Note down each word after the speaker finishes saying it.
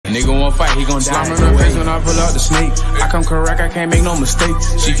Nigga won't fight, he gon' die. Slime in her face when I pull out the snake. I come correct, I can't make no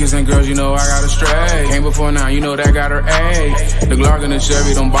mistakes. She kissing girls, you know I got her straight. Came before now, you know that got her A. The Glock and the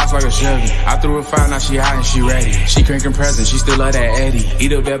Chevy don't box like a Chevy. I threw her fire, now she hot and she ready. She cranking presents, she still love that Eddie.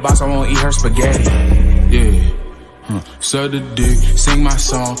 Eat up that box, I won't eat her spaghetti. Yeah. Suck the dick, sing my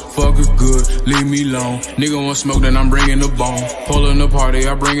song, fuck it good, leave me alone. Nigga want smoke, then I'm bringing the bone. Pullin' the party,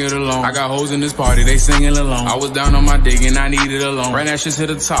 I bring it along. I got hoes in this party, they singing along. I was down on my dick and I needed a loan. Ran that shit to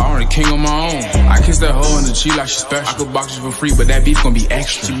the top, I'm the king on my own. I kissed that hoe in the cheek like she special. I could box you for free, but that beef gon' be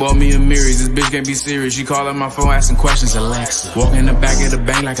extra. She bought me a Mirrors, this bitch can't be serious. She callin' my phone, asking questions, Alexa. Walk in the back of the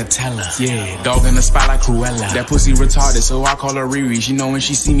bank like a teller. Yeah, dog in the spot like Cruella. That pussy retarded, so I call her Riri. She know when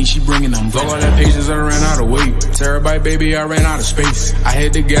she see me, she bringing them. Fuck all that patience, I ran out of weight. Terabyte, baby, I ran out of space. I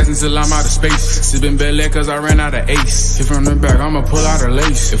hit the gas until I'm out of space. Sippin' Bel Air cause I ran out of ace. Hit from the back, I'ma pull out her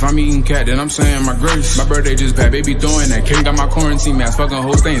lace. If I'm eating cat, then I'm saying my grace. My birthday just passed, baby throwing that cake. Got my quarantine mask, fucking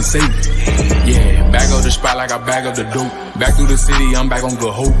hoe staying safe. Yeah, back up the spot like I bag up the dope. Back through the city, I'm back on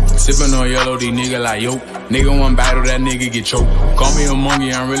good hope. Sippin' on yellow, these nigga like yo. Nigga one battle, that nigga get choked. Call me a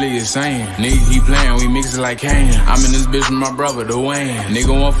monkey, I'm really insane. Nigga keep playing, we mix it like Kane. I'm in this bitch with my brother, Dwayne. Nigga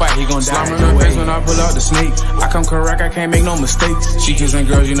won't fight, he gon' die. Slime in her face when I pull out the snake. I come correct, I can't make no mistakes. She kissing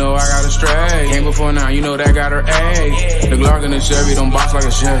girls, you know I got her straight. Came before now, you know that got her A. The Glock and the Chevy don't box like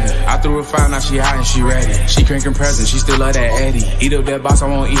a Chevy. I threw her fire, now she hot and she ready. She cranking presents, she still love that Eddie. Eat up that box, I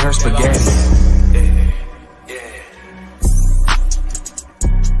won't eat her spaghetti.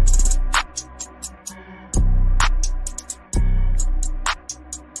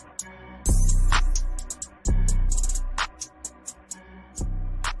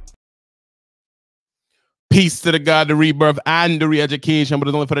 Peace to the God, the rebirth, and the re-education, but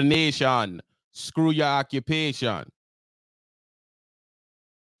it's only for the nation. Screw your occupation.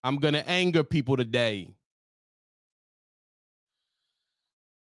 I'm going to anger people today.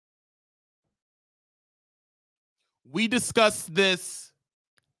 We discussed this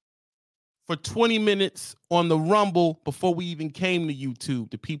for 20 minutes on the Rumble before we even came to YouTube.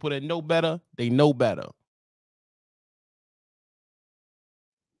 The people that know better, they know better.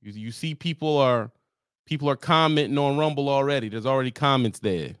 You see people are commenting on Rumble already. There's already comments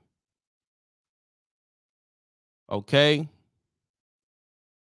there. Okay.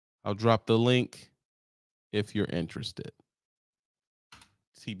 I'll drop the link if you're interested.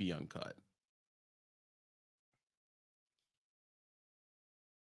 TB Uncut.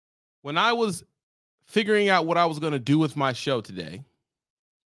 When I was figuring out what I was going to do with my show today,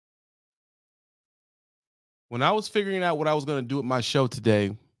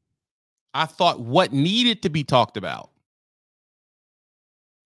 I thought what needed to be talked about.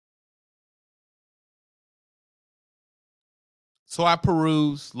 So I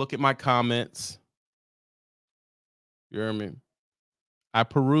peruse, look at my comments. You hear me? I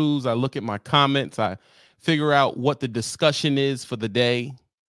peruse, I look at my comments, I figure out what the discussion is for the day.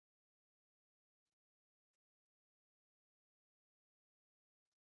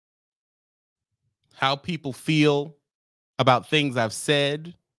 How people feel about things I've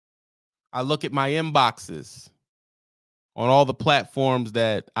said. I look at my inboxes on all the platforms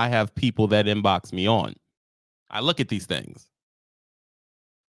that I have people that inbox me on. I look at these things.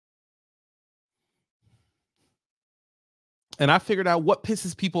 And I figured out what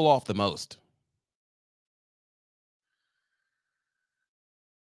pisses people off the most.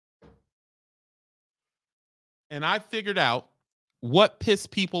 And I figured out what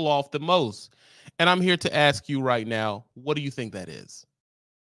pissed people off the most. And I'm here to ask you right now, what do you think that is?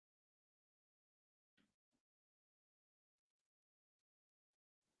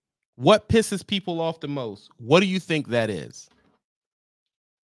 What pisses people off the most? What do you think that is?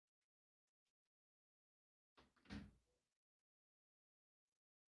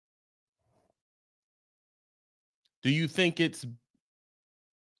 Do you think it's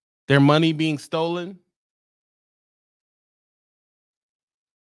their money being stolen?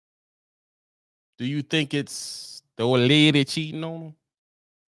 Do you think it's the old lady cheating on them?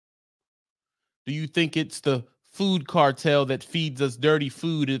 Do you think it's the food cartel that feeds us dirty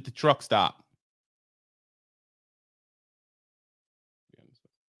food at the truck stop?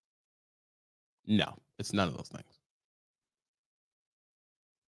 No, it's none of those things.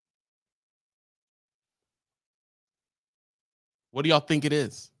 What do y'all think it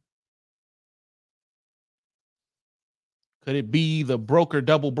is? Could it be the broker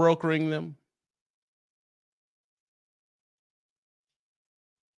double brokering them?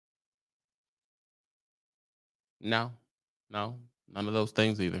 No, none of those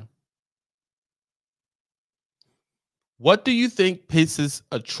things either. What do you think pisses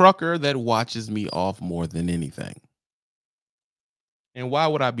a trucker that watches me off more than anything? And why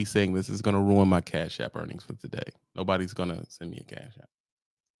would I be saying this? It's going to ruin my Cash App earnings for today. Nobody's going to send me a Cash App.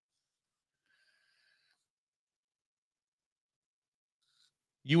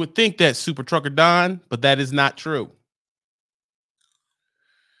 You would think that, Super Trucker Don, but that is not true.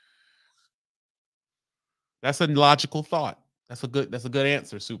 That's a logical thought. That's a good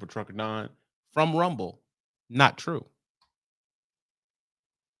answer, Super Trucker Don. From Rumble. Not true.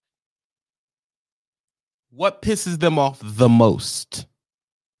 What pisses them off the most?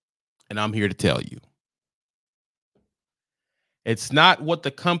 And I'm here to tell you. It's not what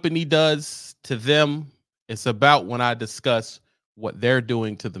the company does to them. It's about when I discuss what they're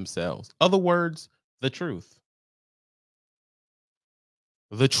doing to themselves. Other words, the truth.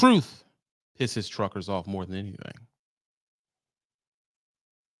 The truth pisses truckers off more than anything.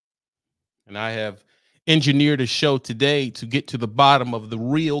 And I have engineered a show today to get to the bottom of the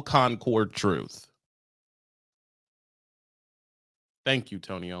real Concord truth. Thank you,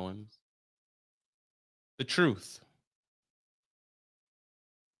 Tony Owens. The truth.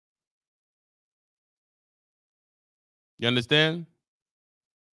 You understand?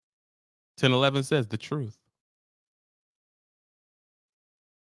 1011 says the truth.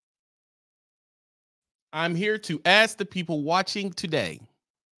 I'm here to ask the people watching today,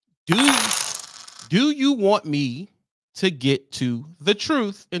 do you want me to get to the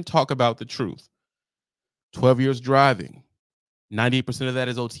truth and talk about the truth? 12 years driving. 98% of that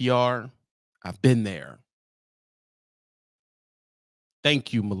is OTR. I've been there.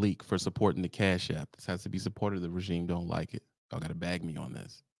 Thank you, Malik, for supporting the Cash App. This has to be supported. The regime don't like it. Y'all got to bag me on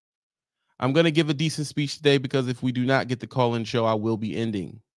this. I'm going to give a decent speech today because if we do not get the call-in show, I will be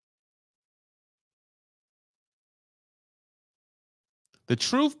ending. The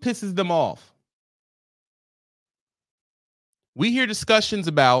truth pisses them off. We hear discussions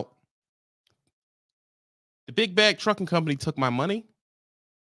about the big bag trucking company took my money.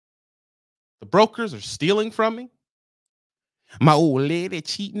 The brokers are stealing from me. My old lady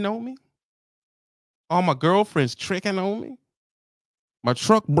cheating on me. All my girlfriends tricking on me. My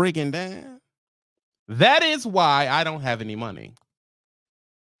truck breaking down. That is why I don't have any money.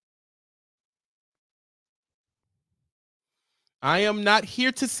 I am not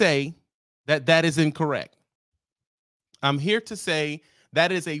here to say that that is incorrect. I'm here to say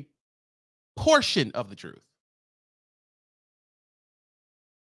that is a portion of the truth.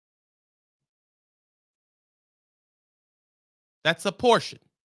 That's a portion.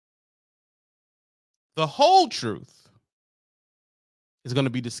 The whole truth is going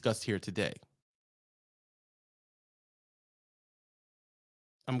to be discussed here today.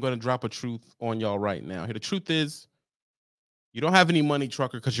 I'm going to drop a truth on y'all right now. Here, the truth is, you don't have any money,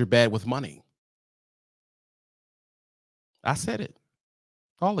 trucker, because you're bad with money. I said it.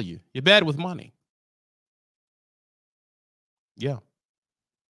 All of you. You're bad with money. Yeah.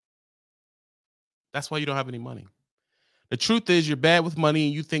 That's why you don't have any money. The truth is you're bad with money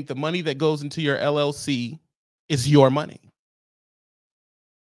and you think the money that goes into your LLC is your money.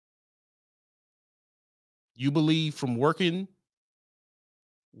 You believe from working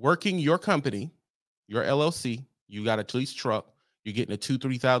your company, your LLC, you got a lease truck, you're getting a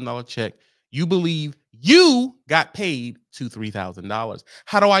 $2,000, $3,000 check. You believe you got paid $2,000, $3,000.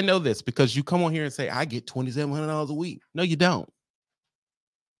 How do I know this? Because you come on here and say, I get $2,700 a week. No, you don't.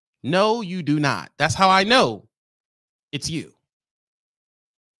 No, you do not. That's how I know it's you.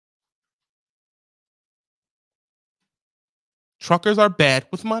 Truckers are bad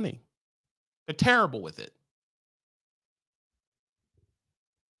with money. They're terrible with it.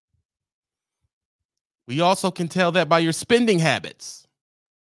 We also can tell that by your spending habits.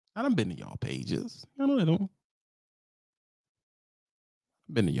 I done been to y'all pages. I know I don't.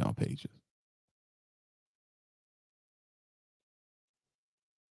 Been to y'all pages.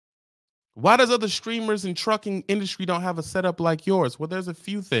 Why does other streamers in trucking industry don't have a setup like yours? Well, there's a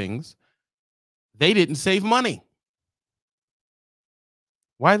few things. They didn't save money.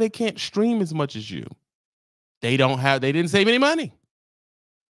 Why they can't stream as much as you? They didn't save any money.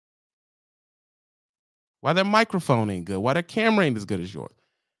 Why their microphone ain't good? Why their camera ain't as good as yours?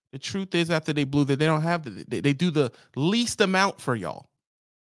 The truth is, after they blew that, they don't have they do the least amount for y'all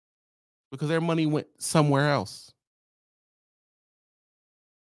because their money went somewhere else.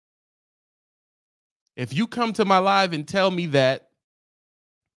 If you come to my live and tell me that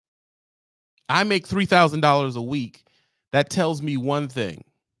I make $3,000 a week, that tells me one thing.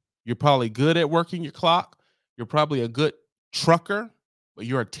 You're probably good at working your clock. You're probably a good trucker, but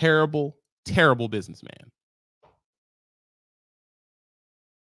you're a terrible, terrible businessman.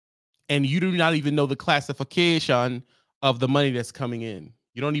 And you do not even know the classification of the money that's coming in.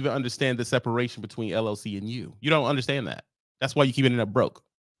 You don't even understand the separation between LLC and you. You don't understand that. That's why you keep ending up broke.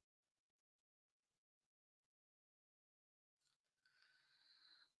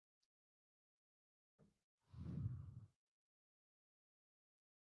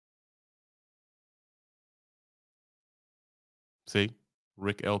 See,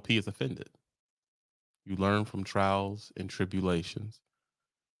 Rick LP is offended. You learn from trials and tribulations.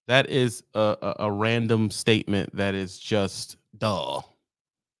 That is a random statement that is just duh.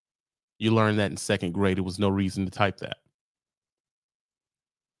 You learned that in second grade. There was no reason to type that.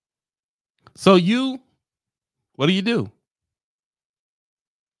 So what do?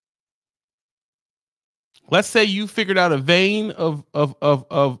 Let's say you figured out a vein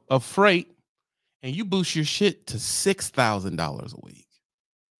of freight and you boost your shit to $6,000 a week.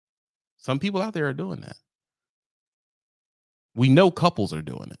 Some people out there are doing that. We know couples are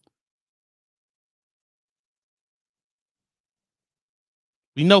doing it.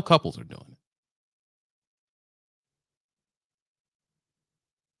 We know couples are doing it.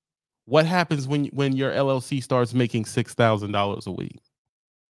 What happens when your LLC starts making $6,000 a week?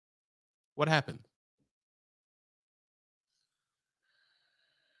 What happens?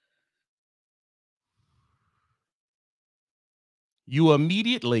 You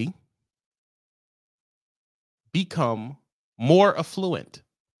immediately become more affluent.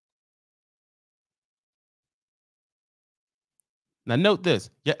 Now, note this,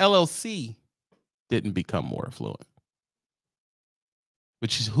 your LLC didn't become more affluent,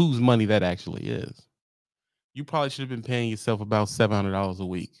 which is whose money that actually is. You probably should have been paying yourself about $700 a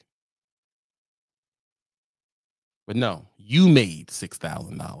week. But no, you made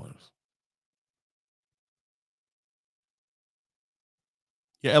 $6,000.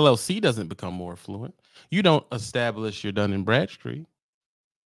 Your LLC doesn't become more affluent. You don't establish your Dun & Bradstreet.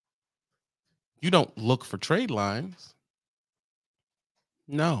 You don't look for trade lines.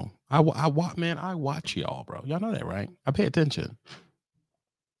 No, I watch y'all, bro. Y'all know that, right? I pay attention.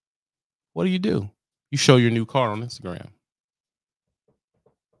 What do? You show your new car on Instagram.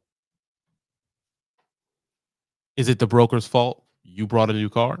 Is it the broker's fault you brought a new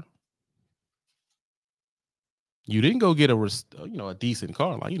car? You didn't go get a decent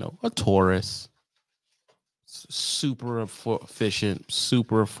car, like, a Taurus. Super efficient,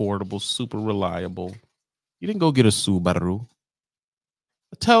 super affordable, super reliable. You didn't go get a Subaru,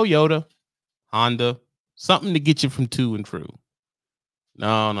 a Toyota, Honda, something to get you from to and fro.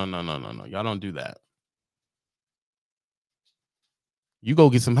 No. Y'all don't do that. You go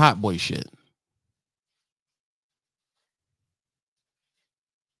get some hot boy shit.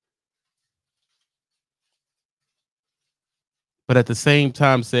 But at the same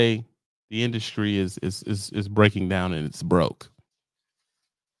time, say the industry is breaking down and it's broke.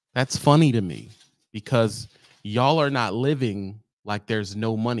 That's funny to me because y'all are not living like there's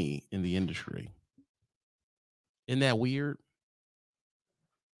no money in the industry. Isn't that weird?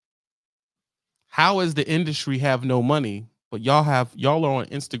 How is the industry have no money, but y'all are on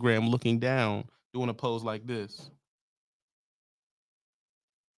Instagram looking down, doing a pose like this?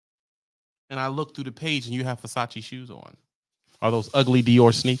 And I look through the page and you have Versace shoes on. Are those ugly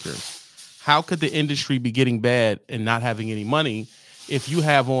Dior sneakers? How could the industry be getting bad and not having any money if you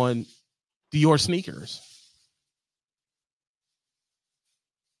have on Dior sneakers?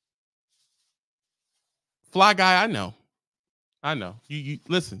 Fly Guy, I know. You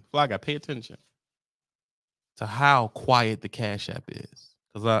listen, Fly Guy, pay attention to how quiet the Cash App is.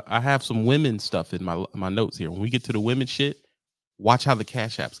 Because I have some women stuff in my notes here. When we get to the women shit, watch how the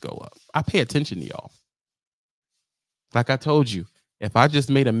Cash Apps go up. I pay attention to y'all. Like I told you, if I just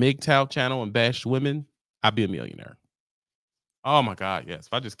made a MGTOW channel and bashed women, I'd be a millionaire. Oh my God, yes.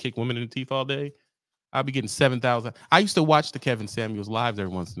 If I just kick women in the teeth all day, I'd be getting 7,000. I used to watch the Kevin Samuels lives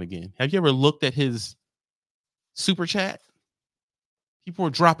every once and again. Have you ever looked at his super chat? People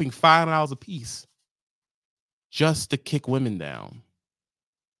were dropping $5 a piece just to kick women down.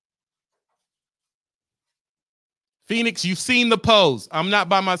 Phoenix, you've seen the pose. I'm not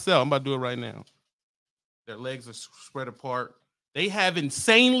by myself. I'm about to do it right now. Their legs are spread apart. They have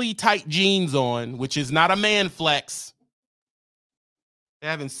insanely tight jeans on, which is not a man flex. They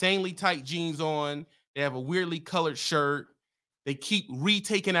have insanely tight jeans on. They have a weirdly colored shirt. They keep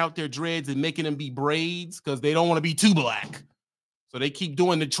retaking out their dreads and making them be braids because they don't want to be too black. So they keep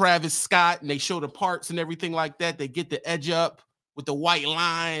doing the Travis Scott and they show the parts and everything like that. They get the edge up with the white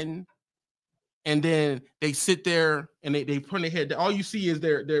line. And then they sit there and they turn their head. All you see is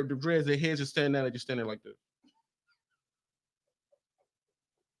their dreads, their heads just standing there. They just stand there like this.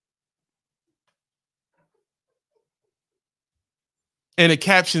 And the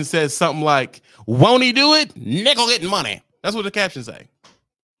caption says something like, "Won't he do it? Nickel getting money." That's what the caption say.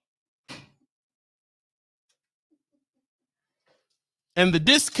 And the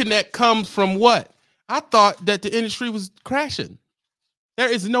disconnect comes from what? I thought that the industry was crashing. There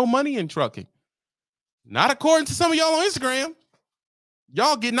is no money in trucking. Not according to some of y'all on Instagram.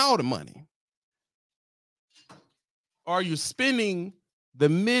 Y'all getting all the money. Are you spending the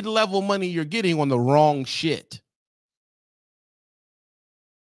mid-level money you're getting on the wrong shit?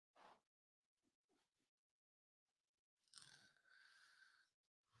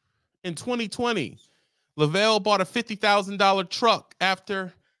 In 2020, Lavelle bought a $50,000 truck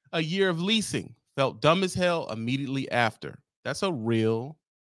after a year of leasing. Felt dumb as hell immediately after. That's a real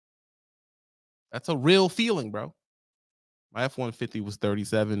feeling, bro. My F-150 was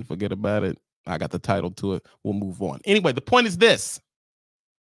 37. Forget about it. I got the title to it. We'll move on. Anyway, the point is this.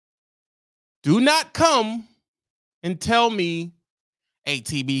 Do not come and tell me, hey,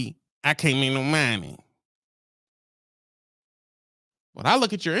 TB, I can't make no money. When I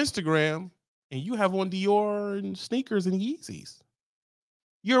look at your Instagram and you have on Dior and sneakers and Yeezys,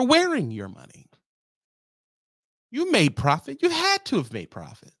 you're wearing your money. You made profit. You had to have made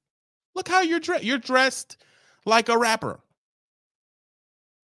profit. Look how you're dressed. You're dressed like a rapper.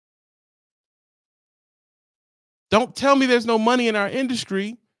 Don't tell me there's no money in our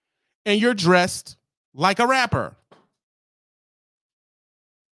industry and you're dressed like a rapper.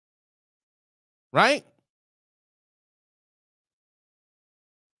 Right?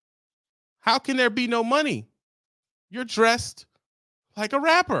 How can there be no money? You're dressed like a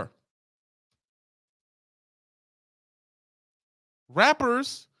rapper.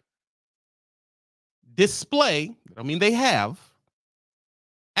 Rappers display, I mean, they have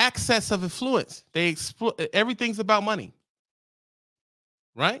access of influence. They everything's about money.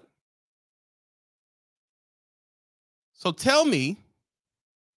 Right? So tell me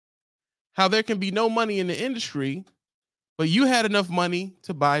how there can be no money in the industry, but you had enough money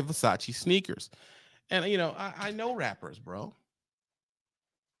to buy Versace sneakers. And, you know, I know rappers, bro.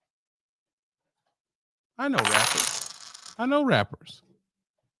 I know rappers.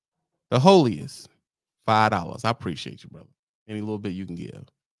 The holiest, $5. I appreciate you, brother. Any little bit you can give.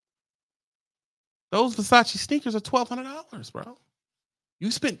 Those Versace sneakers are $1,200, bro. You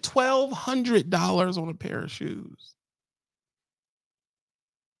spent $1,200 on a pair of shoes.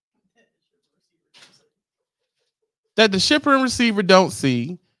 That the shipper and receiver don't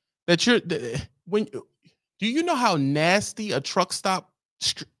see. That you're when. Do you know how nasty a truck stop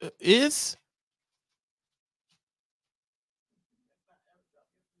is?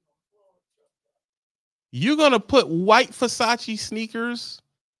 You're gonna put white Versace sneakers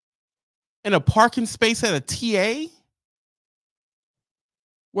in a parking space at a TA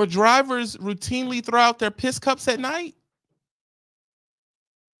where drivers routinely throw out their piss cups at night?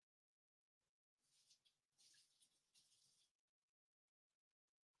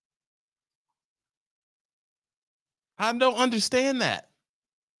 I don't understand that.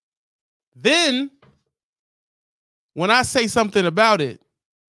 Then, when I say something about it,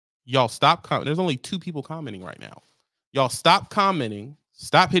 y'all stop commenting. There's only 2 people commenting right now. Y'all stop commenting,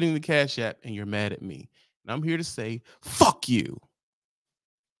 stop hitting the Cash App, and you're mad at me. And I'm here to say, fuck you.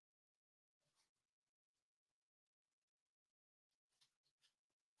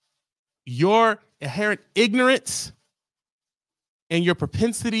 Your inherent ignorance and your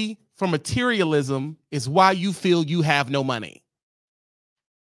propensity for materialism is why you feel you have no money.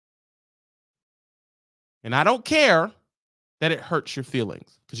 And I don't care that it hurts your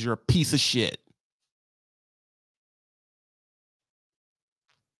feelings because you're a piece of shit.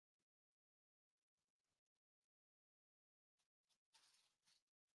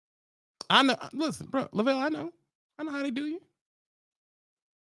 I know. Listen, bro, Lavelle, I know how they do you.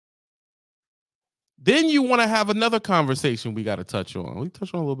 Then you want to have another conversation we got to touch on. We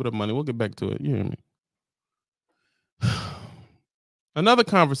touch on a little bit of money. We'll get back to it. You hear me? Another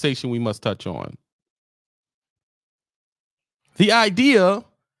conversation we must touch on. The idea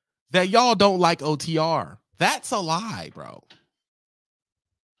that y'all don't like OTR. That's a lie, bro.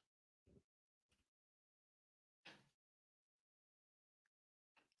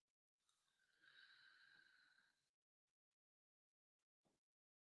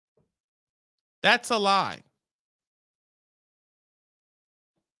 That's a lie.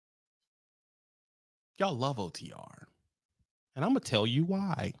 Y'all love OTR. And I'm going to tell you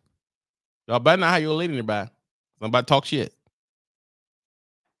why. Y'all better not have your lady nearby. I'm about to talk shit.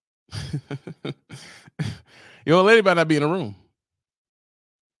 Your old lady better not be in the room.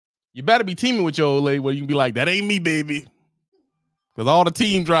 You better be teaming with your old lady where you can be like, that ain't me, baby. Because all the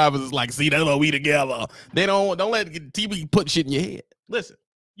team drivers is like, see, that's what we together. They don't let TV put shit in your head. Listen,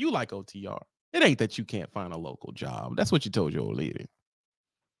 you like OTR. It ain't that you can't find a local job. That's what you told your old lady.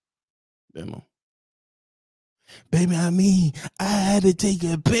 You know. Baby, I had to take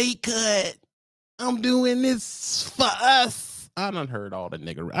a pay cut. I'm doing this for us. I done heard all the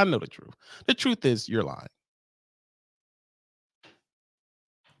nigga. I know the truth. The truth is you're lying.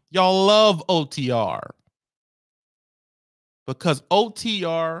 Y'all love OTR because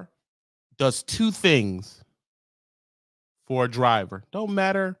OTR does two things for a driver. Don't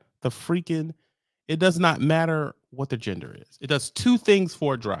matter it does not matter what the gender is. It does two things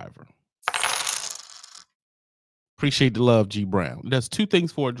for a driver. Appreciate the love, G Brown. It does two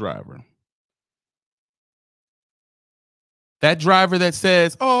things for a driver. That driver that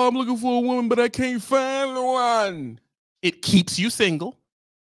says, oh, I'm looking for a woman, but I can't find one. It keeps you single.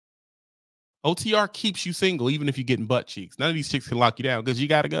 OTR keeps you single, even if you're getting butt cheeks. None of these chicks can lock you down because you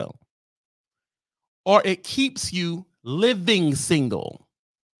got to go. Or it keeps you living single.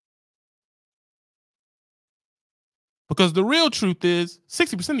 Because the real truth is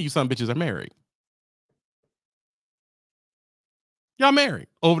 60% of you son bitches are married. Y'all married.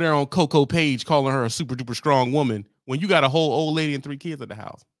 Over there on Coco Page calling her a super duper strong woman when you got a whole old lady and 3 kids at the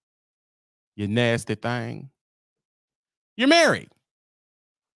house. You nasty thing. You're married.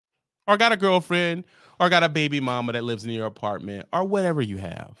 Or got a girlfriend, or got a baby mama that lives in your apartment, or whatever you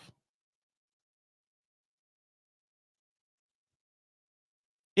have.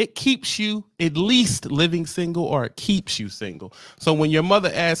 It keeps you at least living single, or it keeps you single. So when your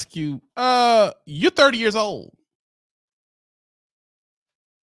mother asks you, you're 30 years old.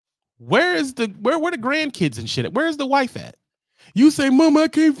 Where the grandkids and shit at? Where's the wife at? You say, Mama, I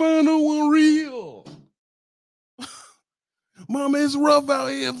can't find no one real. Mama, it's rough out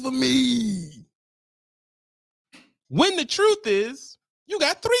here for me. When the truth is, you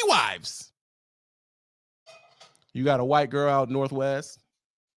got 3 wives. You got a white girl out Northwest,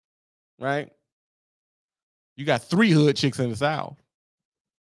 right? You got 3 hood chicks in the South,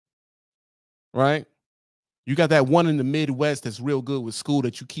 right? You got that one in the Midwest that's real good with school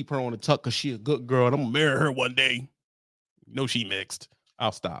that you keep her on the tuck because she a good girl and I'm gonna marry her one day. You know she mixed.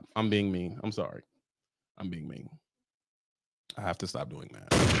 I'll stop. I'm being mean. I'm sorry. I'm being mean. I have to stop doing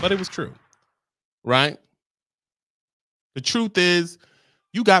that. But it was true, right? The truth is,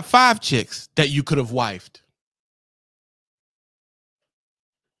 you got 5 chicks that you could have wifed.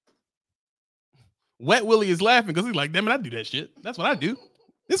 Wet Willie is laughing because he's like, damn it, I do that shit. That's what I do.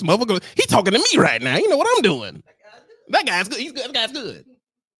 This motherfucker, he talking to me right now. You know what I'm doing. That guy's good. He's good. That guy's good.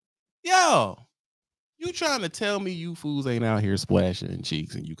 Yo, you trying to tell me you fools ain't out here splashing in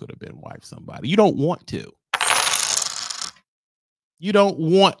cheeks and you could have been wife somebody. You don't want to. You don't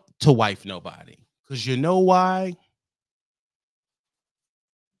want to wife nobody. Because you know why?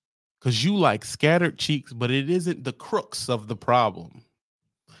 Because you like scattered cheeks, but it isn't the crux of the problem.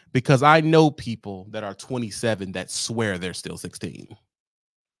 Because I know people that are 27 that swear they're still 16.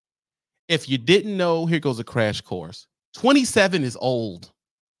 If you didn't know, here goes a crash course. 27 is old.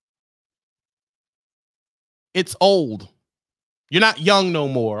 It's old. You're not young no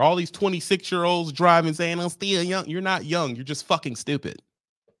more. All these 26-year-olds driving saying, I'm still young. You're not young. You're just fucking stupid.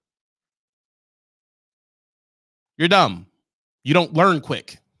 You're dumb. You don't learn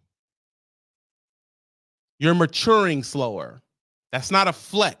quick. You're maturing slower. That's not a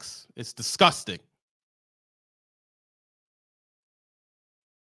flex. It's disgusting.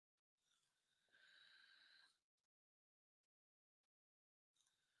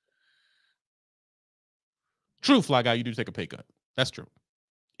 True, Fly Guy, you do take a pay cut. That's true.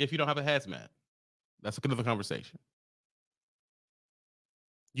 If you don't have a hazmat, that's another conversation.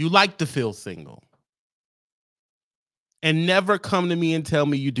 You like to feel single. And never come to me and tell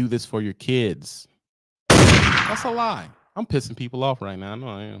me you do this for your kids. That's a lie. I'm pissing people off right now. I know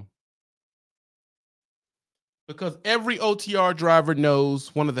I am. Because every OTR driver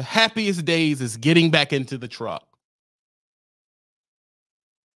knows one of the happiest days is getting back into the truck.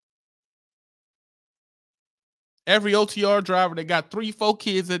 Every OTR driver that got 3, 4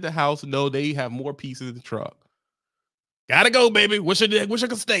 kids at the house know they have more pieces in the truck. Gotta go, baby. Wish I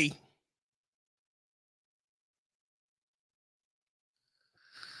could stay.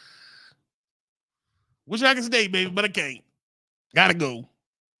 Wish I could stay, baby, but I can't. Gotta go.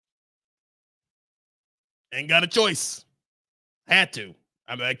 Ain't got a choice. Had to.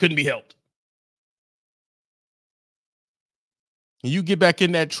 I mean, I couldn't be helped. And you get back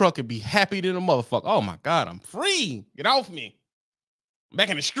in that truck and be happy than a motherfucker. Oh my God, I'm free. Get off me. I'm back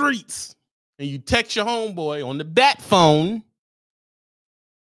in the streets. And you text your homeboy on the bat phone.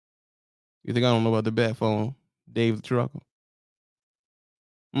 You think I don't know about the bat phone, Dave the trucker?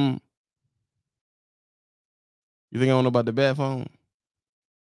 You think I don't know about the bat phone?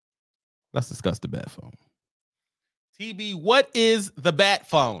 Let's discuss the bat phone. TB, what is the bat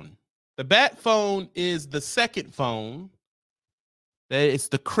phone? The Bat phone is the second phone. It's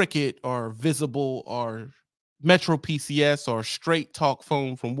the Cricket or Visible or Metro PCS or Straight Talk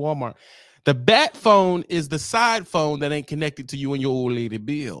phone from Walmart. The Bat phone is the side phone that ain't connected to you and your old lady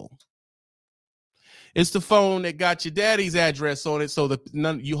bill. It's the phone that got your daddy's address on it, so that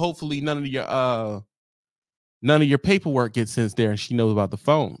hopefully none of your paperwork gets sent there, and she knows about the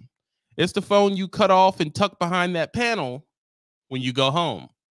phone. It's the phone you cut off and tuck behind that panel when you go home,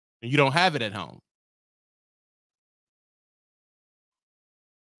 and you don't have it at home.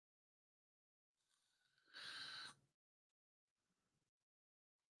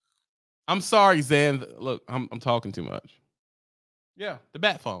 I'm sorry, Zan. Look, I'm talking too much. Yeah, the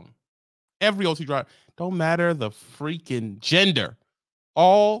Bat phone. Every OT driver, don't matter the freaking gender.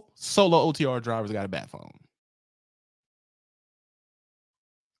 All solo OTR drivers got a Bat phone.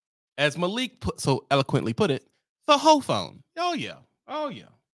 As Malik so eloquently put it, the whole phone. Oh yeah. Oh yeah.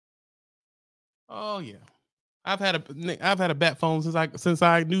 Oh yeah. I've had a Bat phone since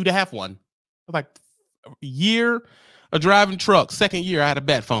I knew to have one. Like a year of driving trucks. Second year I had a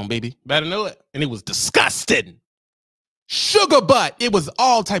Bat phone, baby. Better know it. And it was disgusting. Sugar butt. It was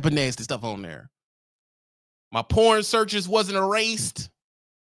all type of nasty stuff on there. My porn searches wasn't erased.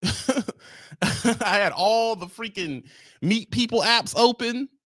 I had all the freaking Meet People apps open.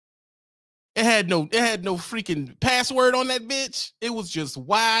 It had no freaking password on that bitch. It was just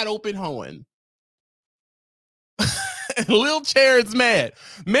wide open hoeing. Lil Chair's mad.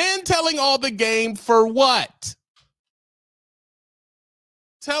 Man telling all the game for what?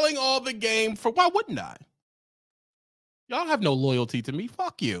 Telling all the game for why wouldn't I? Y'all have no loyalty to me.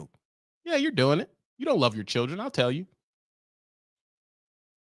 Fuck you. Yeah, you're doing it. You don't love your children. I'll tell you.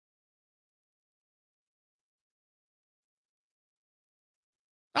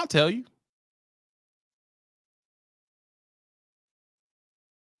 I'll tell you.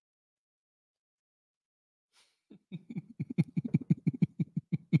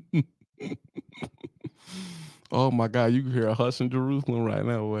 Oh my God, you can hear a hush in Jerusalem right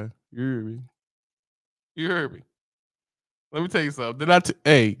now, boy. You hear me? You heard me. Let me tell you something.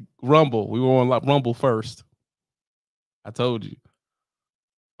 Hey, Rumble. We were on Rumble first. I told you.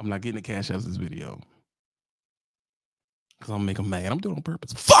 I'm not getting the cash out of this video. Because I'm going to make them mad. I'm doing it on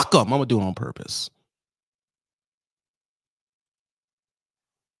purpose. Fuck them. I'm going to do it on purpose.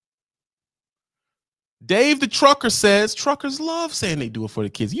 Dave the trucker says truckers love saying they do it for the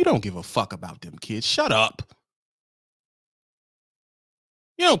kids. You don't give a fuck about them kids. Shut up.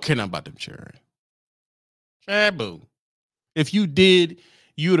 You don't care nothing about them children. Boo. If you did,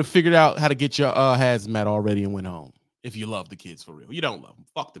 you would have figured out how to get your hazmat already and went home. If you love the kids for real. You don't love them.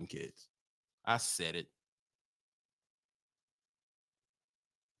 Fuck them kids. I said it.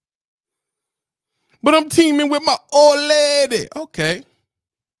 But I'm teaming with my old lady. Okay.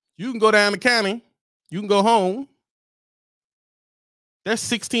 You can go down the county. You can go home. There's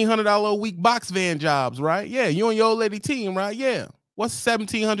 $1,600 a week box van jobs, right? Yeah, you and your old lady team, right? Yeah. What's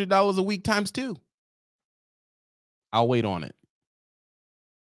 $1,700 a week times 2? I'll wait on it.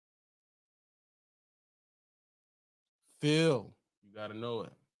 Phil, you got to know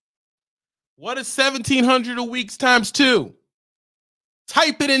it. What is $1,700 a week times 2?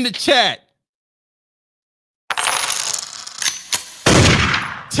 Type it in the chat.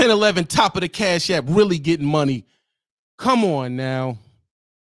 1011 top of the Cash App, really getting money. Come on now.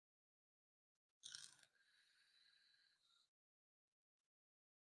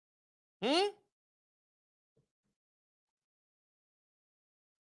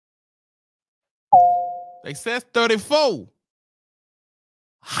 They said 34.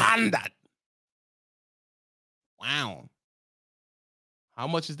 100. Wow. How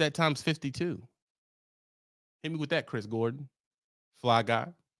much is that times 52? Hit me with that, Chris Gordon. Fly guy.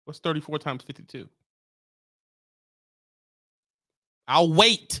 What's 34 times 52? I'll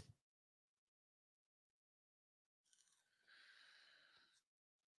wait.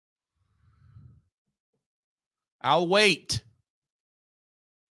 I'll wait.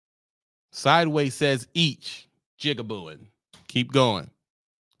 Sideways says each. Jigabooing. Keep going.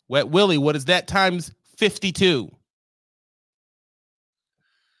 Wet Willie, what is that times 52?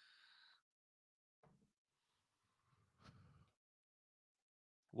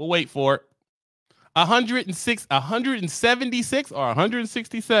 We'll wait for it. 106, 176 or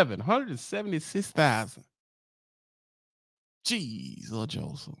 167? 176,000. Jeez, Lord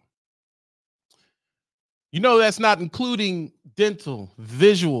Joseph. You know that's not including dental,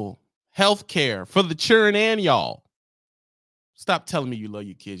 visual, healthcare for the children and y'all. Stop telling me you love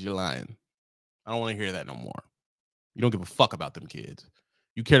your kids. You're lying. I don't want to hear that no more. You don't give a fuck about them kids.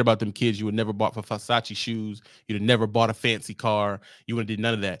 You cared about them kids. You would never bought for Versace shoes. You'd have never bought a fancy car. You would have did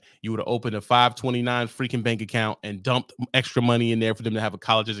none of that. You would have opened a 529 freaking bank account and dumped extra money in there for them to have a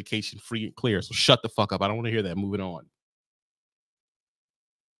college education free and clear. So shut the fuck up. I don't want to hear that. Moving on.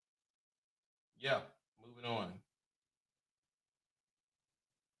 Yeah, moving on.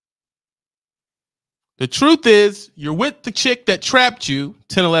 The truth is, you're with the chick that trapped you.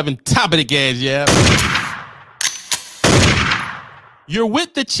 10-11, top of the gas, yeah. You're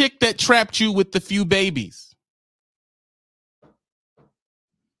with the chick that trapped you with the few babies.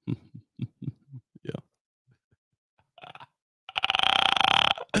 Yeah.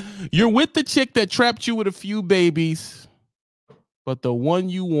 You're with the chick that trapped you with a few babies, but the one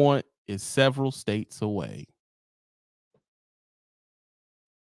you want is several states away.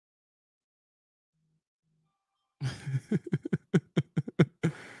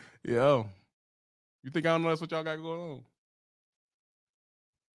 Yo, you think I don't know that's what y'all got going on?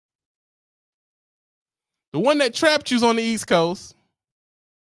 The one that trapped you's on the East Coast.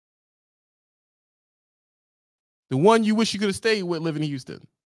 The one you wish you could have stayed with living in Houston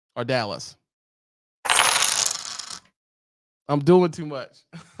or Dallas. I'm doing too much.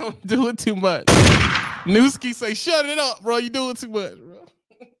 I'm doing too much. Newski say, shut it up, bro. You doing too much, bro.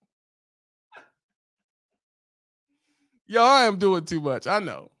 Yo, I am doing too much. I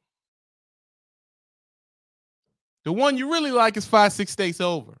know. The one you really like is 5-6 states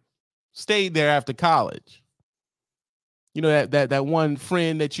over. Stayed there after college. You know, that one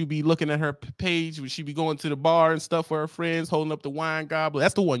friend that you be looking at her page when she be going to the bar and stuff with her friends, holding up the wine goblet.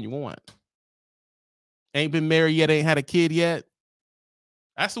 That's the one you want. Ain't been married yet, ain't had a kid yet.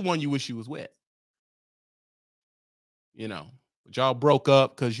 That's the one you wish you was with. You know, but y'all broke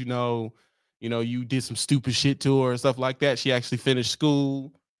up because you know, you did some stupid shit to her and stuff like that. She actually finished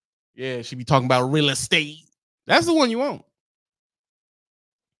school. Yeah, she be talking about real estate. That's the one you want.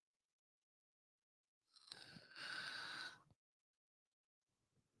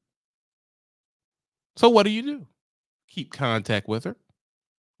 So what do? Keep contact with her,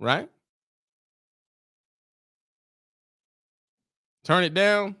 right? Turn it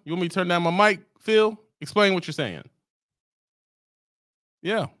down. You want me to turn down my mic, Phil? Explain what you're saying.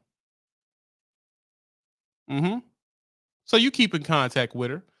 Yeah. Mm-hmm. So you keep in contact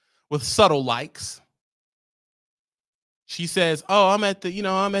with her with subtle likes. She says, oh, I'm at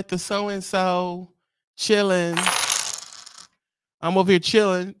the so-and-so chilling. I'm over here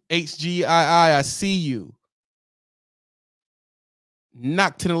chilling. HGII, I see you.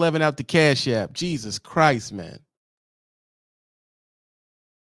 Knock 10-11 out the Cash App. Jesus Christ, man.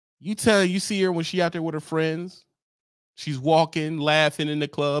 You see her when she out there with her friends. She's walking, laughing in the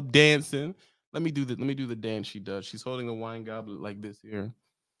club, dancing. Let me do the dance she does. She's holding a wine goblet like this here.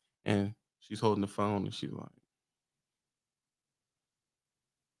 And she's holding the phone and she's like,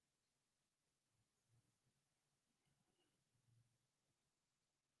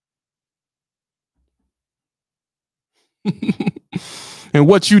 and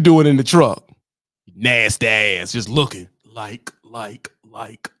what you doing in the truck? Nasty ass, just looking like.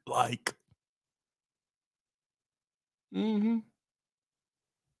 Mm-hmm.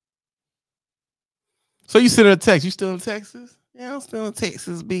 So you sent her a text. You still in Texas? Yeah, I'm still in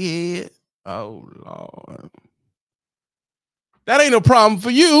Texas, big head. Oh, Lord. That ain't a problem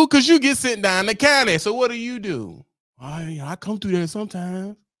for you because you get sent down the county. So what do? I come through there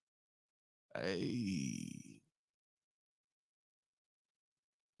sometimes. Hey.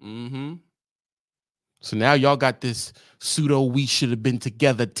 Mm-hmm. So now y'all got this pseudo we should have been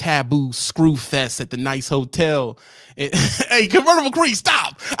together taboo screw fest at the nice hotel. Hey, Convertible Creek,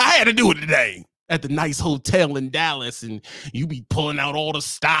 stop. I had to do it today at the nice hotel in Dallas, and you be pulling out all the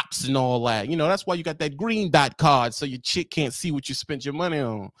stops and all that. You know, that's why you got that green dot card so your chick can't see what you spent your money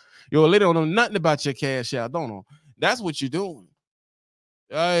on. Yo, they don't know nothing about your cash out, don't know. That's what you're doing.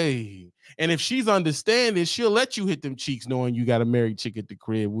 Hey, and if she's understanding, she'll let you hit them cheeks knowing you got a married chick at the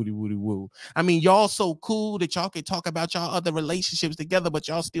crib. Woody woo. I mean, y'all so cool that y'all can talk about y'all other relationships together, but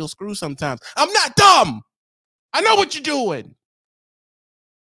y'all still screw sometimes. I'm not dumb. I know what you're doing.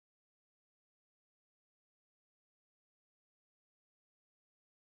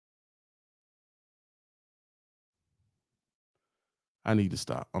 I need to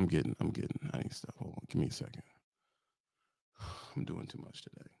stop. I need to stop. Hold on. Give me a second. I'm doing too much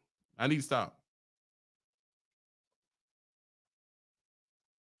today. I need to stop.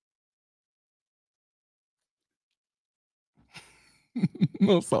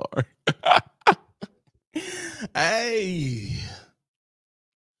 I'm sorry. Hey.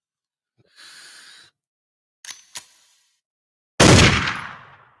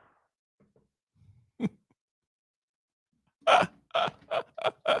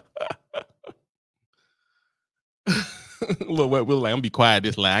 Look, we're like, I'm gonna be quiet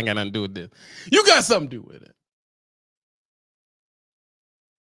this line. I ain't got nothing to do with this. You got something to do with it.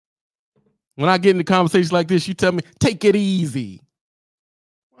 When I get into conversations like this, you tell me, take it easy.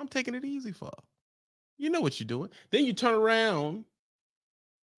 What I'm taking it easy for? You know what you're doing. Then you turn around.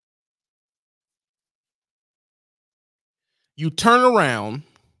 You turn around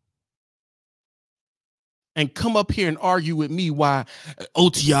and come up here and argue with me why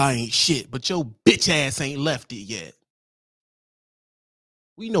OTR ain't shit, but your bitch ass ain't left it yet.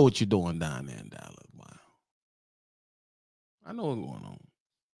 We know what you're doing down there in Dallas. Wow. I know what's going on.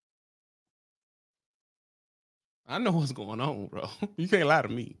 I know what's going on, bro. You can't lie to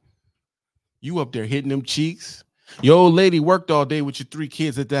me. You up there hitting them cheeks. Your old lady worked all day with your 3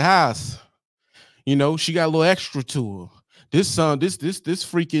 kids at the house. You know, she got a little extra to her. This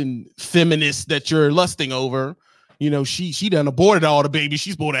freaking feminist that you're lusting over, you know, she done aborted all the babies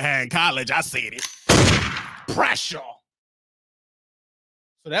she's supposed to have in college. I said it. Pressure.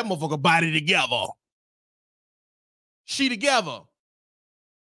 So that motherfucker body together. She together.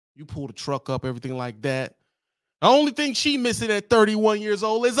 You pull the truck up, everything like that. The only thing she missing at 31 years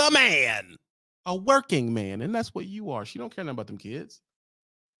old is a man. A working man. And that's what you are. She don't care nothing about them kids.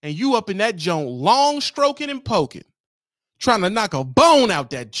 And you up in that joint, long stroking and poking. Trying to knock a bone out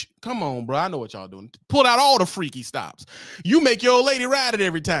that. Come on, bro. I know what y'all doing. Pull out all the freaky stops. You make your old lady ride it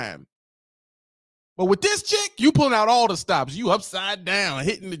every time. But with this chick, you pulling out all the stops. You upside down,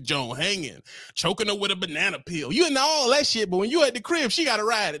 hitting the joint, hanging, choking her with a banana peel. You into all that shit, but when you at the crib, she got to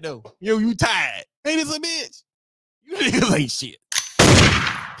ride it, though. You tired. Ain't this a bitch? You niggas ain't shit.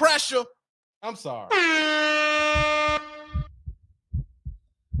 Pressure. I'm sorry.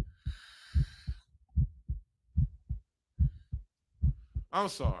 I'm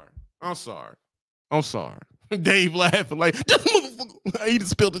sorry. I'm sorry. I'm sorry. Dave laughing like, this motherfucker, he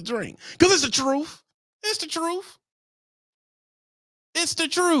just spilled the drink. Because it's the truth. It's the truth. It's the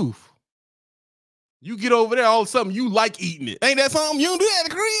truth. You get over there, all of a sudden, you like eating it. Ain't that something? You don't do that at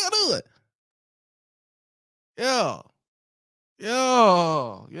the crib, do it. Yeah.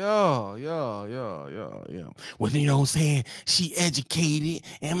 Well, you know what I'm saying? She educated,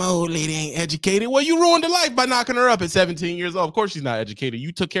 and my old lady ain't educated. Well, you ruined her life by knocking her up at 17 years old. Of course she's not educated.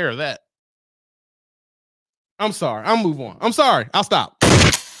 You took care of that. I'm sorry. I'll move on. I'm sorry. I'll stop.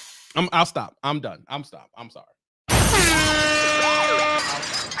 I'll stop. I'm done. I'm sorry.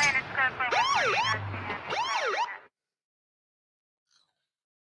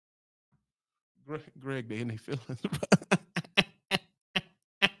 Greg, they in their feelings.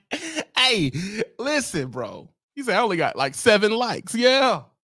 Hey, listen, bro. He said I only got like 7 likes. Yeah.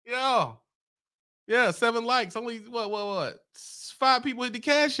 7 likes. Only what? 5 people hit the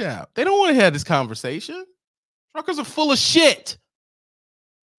cash out. They don't want to have this conversation. Truckers are full of shit.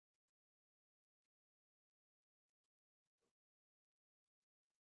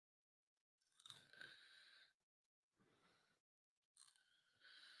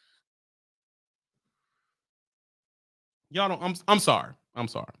 Y'all don't. I'm sorry.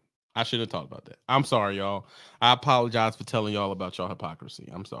 I shouldn't have talked about that. I'm sorry, y'all. I apologize for telling y'all about your hypocrisy.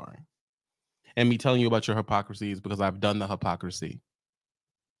 I'm sorry. And me telling you about your hypocrisy is because I've done the hypocrisy.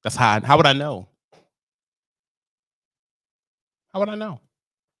 That's how would I know? How would I know?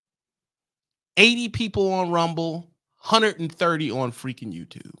 80 people on Rumble, 130 on freaking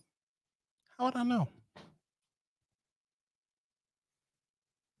YouTube. How would I know?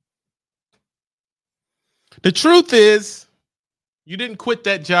 The truth is, you didn't quit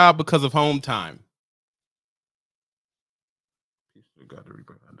that job because of home time. You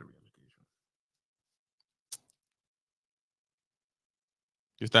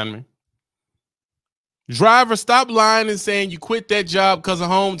understand me? Driver, stop lying and saying you quit that job because of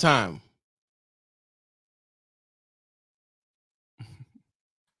home time.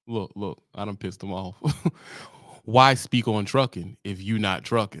 Look, I done pissed them off. Why speak on trucking if you not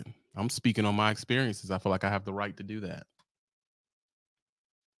trucking? I'm speaking on my experiences. I feel like I have the right to do that.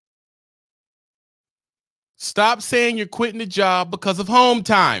 Stop saying you're quitting the job because of home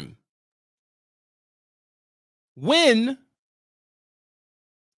time. When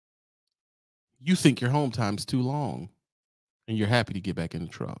you think your home time's too long and you're happy to get back in the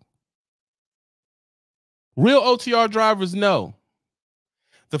truck. Real OTR drivers know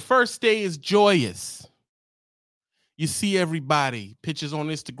the first day is joyous. You see everybody, pictures on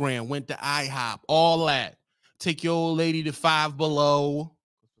Instagram, went to IHOP, all that. Take your old lady to Five Below.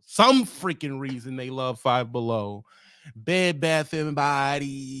 Some freaking reason they love Five Below. Bed Bath and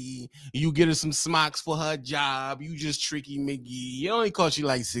Body. You get her some smocks for her job. You just Tricky McGee. It only cost you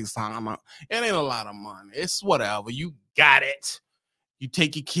like $6. It ain't a lot of money. It's whatever. You got it. You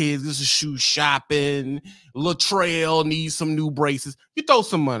take your kids, this is shoe shopping. Latrell needs some new braces. You throw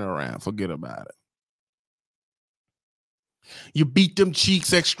some money around, forget about it. You beat them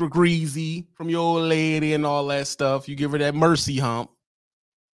cheeks extra greasy from your old lady and all that stuff. You give her that mercy hump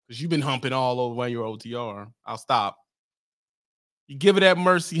because you've been humping all over when you're OTR. I'll stop. You give her that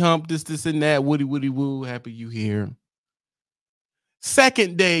mercy hump, this, and that. Woody, woo. Happy you here.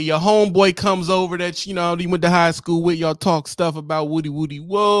 Second day, your homeboy comes over that, you went to high school with. Y'all talk stuff about Woody,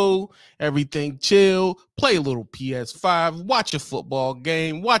 whoa. Everything chill. Play a little PS5. Watch a football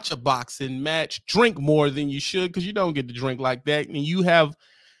game. Watch a boxing match. Drink more than you should because you don't get to drink like that. And you have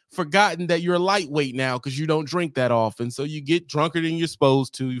forgotten that you're lightweight now because you don't drink that often. So you get drunker than you're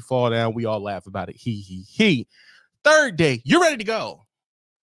supposed to. You fall down. We all laugh about it. He. Third day, you're ready to go.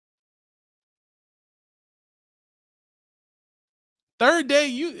 Third day,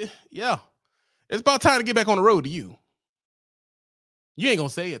 it's about time to get back on the road to you. You ain't gonna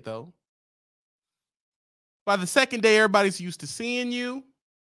say it though. By the second day, everybody's used to seeing you.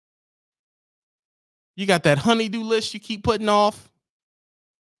 You got that honeydew list you keep putting off.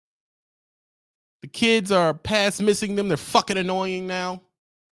 The kids are past missing them. They're fucking annoying now.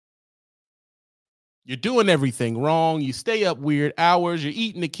 You're doing everything wrong. You stay up weird hours. You're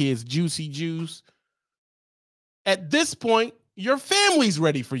eating the kids' juicy juice. At this point, your family's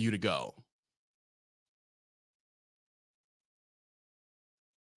ready for you to go.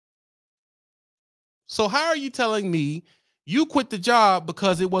 So how are you telling me you quit the job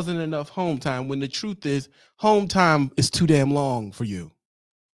because it wasn't enough home time when the truth is home time is too damn long for you?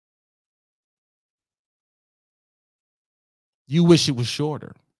 You wish it was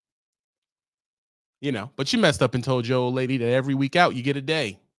shorter. But you messed up and told your old lady that every week out you get a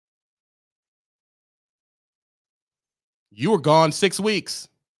day. You were gone 6 weeks,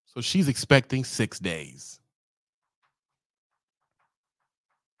 so she's expecting 6 days.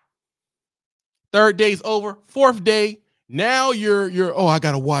 Third day's over. Fourth day, now you're I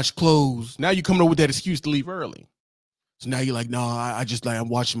gotta wash clothes. Now you're coming up with that excuse to leave early. So now you're like, no, I'm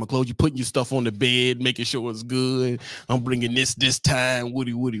washing my clothes. You're putting your stuff on the bed, making sure it's good. I'm bringing this time,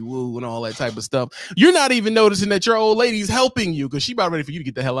 Woody, woo, and all that type of stuff. You're not even noticing that your old lady's helping you because she's about ready for you to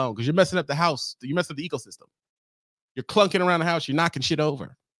get the hell on because you're messing up the house. You're messing up the ecosystem. You're clunking around the house. You're knocking shit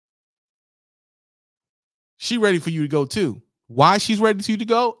over. She ready for you to go too. Why she's ready for you to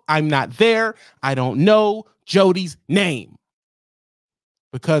go? I'm not there. I don't know Jody's name.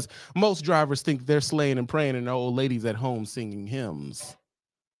 Because most drivers think they're slaying and praying and the old ladies at home singing hymns.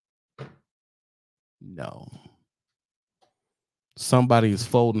 No. Somebody is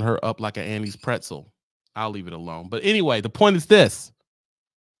folding her up like an Annie's pretzel. I'll leave it alone. But anyway, the point is this.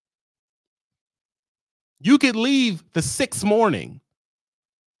 You could leave the 6th morning,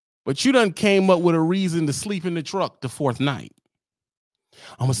 but you done came up with a reason to sleep in the truck the 4th night.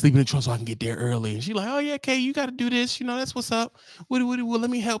 I'm gonna sleep in the truck so I can get there early. And she's like, oh yeah, Kay, you gotta do this. That's what's up. Woody, well,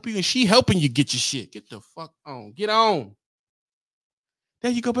 let me help you. And she helping you get your shit. Get the fuck on. Get on. There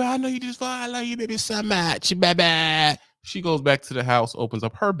you go, but I know you just fine. I love you, baby, so much, baby. She goes back to the house, opens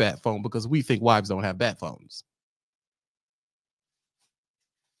up her bat phone because we think wives don't have bat phones.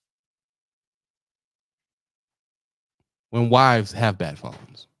 When wives have bat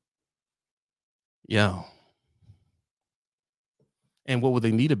phones. Yeah. And what would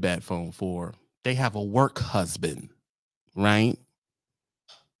they need a bat phone for? They have a work husband, right?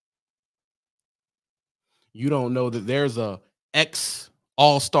 You don't know that there's a ex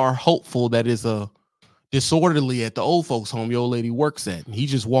all-star hopeful that is a disorderly at the old folks home your old lady works at. And he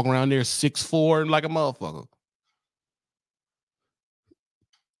just walking around there 6'4" like a motherfucker.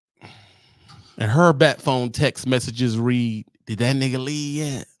 And her bat phone text messages read, did that nigga leave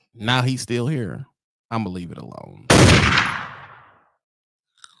yet? Now he's still here. I'm gonna leave it alone.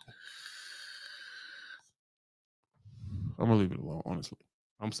 I'm gonna leave it alone, honestly.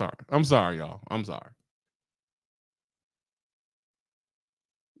 I'm sorry. I'm sorry, y'all. I'm sorry.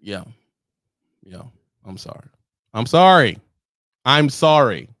 Yeah. I'm sorry. I'm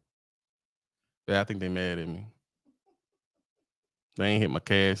sorry. Yeah, I think they mad at me. They ain't hit my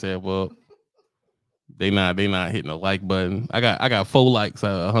cash app up. They not hitting the like button. I got 4 likes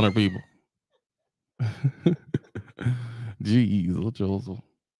out of 100 people. Jeez, Joseph.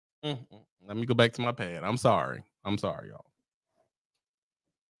 Let me go back to my pad. I'm sorry, y'all.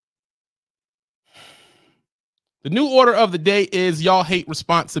 The new order of the day is y'all hate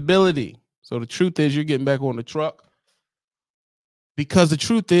responsibility. So the truth is you're getting back on the truck because the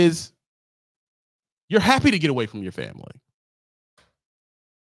truth is you're happy to get away from your family.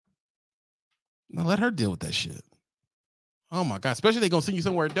 Now let her deal with that shit. Oh my God. Especially they gonna send you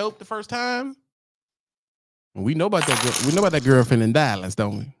somewhere dope the first time. We know about that girl. We know about that girlfriend in Dallas,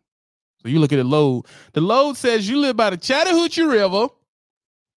 don't we? So you look at the load. The load says you live by the Chattahoochee River.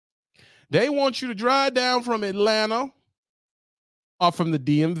 They want you to drive down from Atlanta or from the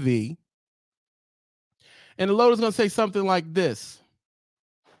DMV. And the load is going to say something like this.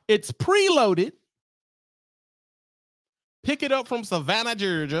 It's preloaded. Pick it up from Savannah,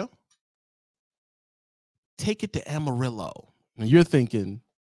 Georgia. Take it to Amarillo. And you're thinking,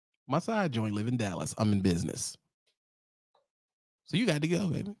 my side joint live in Dallas. I'm in business. So you got to go,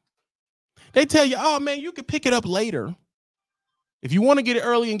 baby. They tell you, oh, man, you can pick it up later. If you want to get it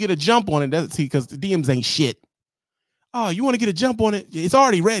early and get a jump on it, that's because the DMs ain't shit. Oh, you want to get a jump on it? It's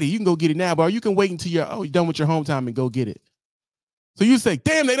already ready. You can go get it now, but you can wait until you're done with your home time and go get it. So you say,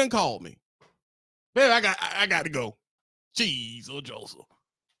 damn, they done called me. Man, I got to go. Jeez, oh Joseph.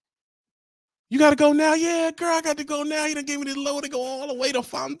 You got to go now? Yeah, girl, I got to go now. You done gave me this load to go all the way to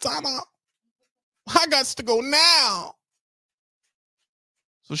Fontana. I got to go now.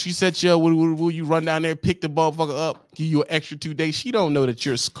 So she said, yo, will you run down there, pick the motherfucker up, give you an extra 2 days? She don't know that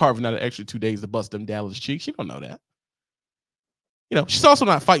you're carving out an extra 2 days to bust them Dallas cheeks. She don't know that. You know, she's also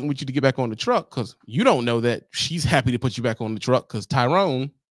not fighting with you to get back on the truck because you don't know that she's happy to put you back on the truck because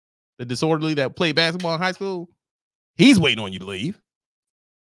Tyrone, the disorderly that played basketball in high school, he's waiting on you to leave.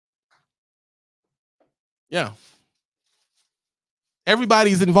 Yeah.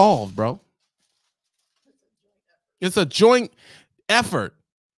 Everybody's involved, bro. It's a joint effort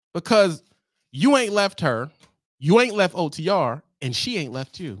because you ain't left her, you ain't left OTR, and she ain't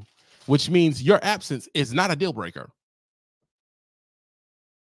left you, which means your absence is not a deal breaker.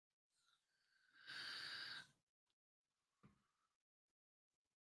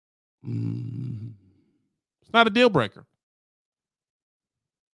 It's not a deal breaker.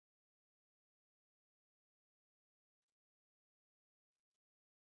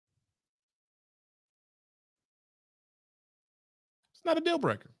 It's not a deal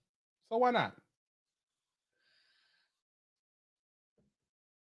breaker. So why not?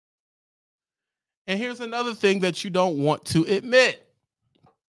 And here's another thing that you don't want to admit.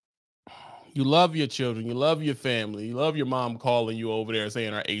 You love your children. You love your family. You love your mom calling you over there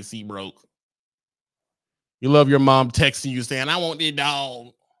saying her AC broke. You love your mom texting you saying, I want this dog.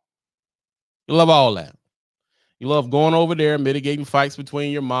 You love all that. You love going over there, mitigating fights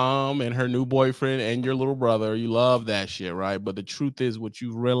between your mom and her new boyfriend and your little brother. You love that shit, right? But the truth is what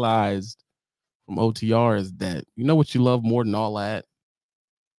you've realized from OTR is that you know what you love more than all that?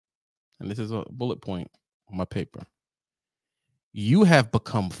 And this is a bullet point on my paper. You have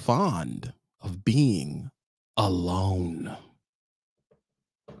become fond of being alone.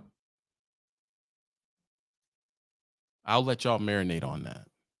 I'll let y'all marinate on that.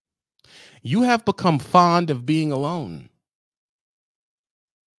 You have become fond of being alone.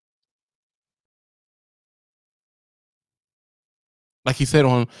 Like he said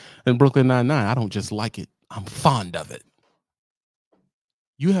in Brooklyn Nine-Nine, I don't just like it, I'm fond of it.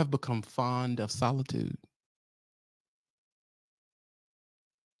 You have become fond of solitude.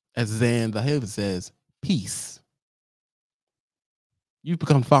 As Zan the Haven says, peace. You've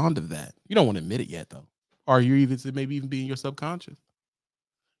become fond of that. You don't want to admit it yet, though. Or you even maybe even be in your subconscious.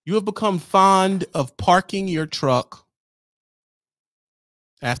 You have become fond of parking your truck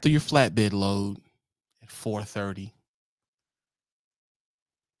after your flatbed load at 4:30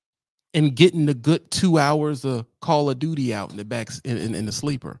 and getting the good 2 hours of Call of Duty out in the back in the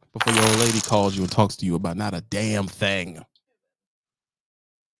sleeper before your old lady calls you and talks to you about not a damn thing.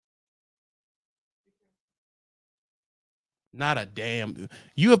 Not a damn.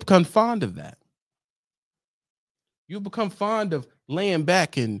 You have become fond of that. You've become fond of laying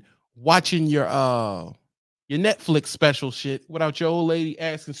back and watching your Netflix special shit without your old lady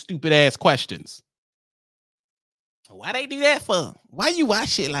asking stupid ass questions. Why they do that for? Why you watch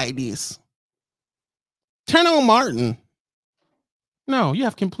shit like this? Turn on Martin. No, you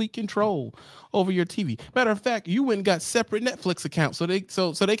have complete control over your TV. Matter of fact, you went and got separate Netflix accounts so they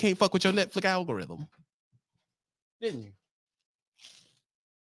can't fuck with your Netflix algorithm. Didn't you?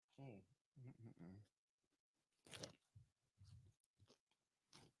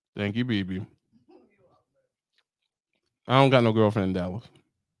 Thank you, BB. I don't got no girlfriend in Dallas.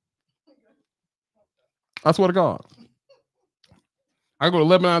 I swear to God. I go to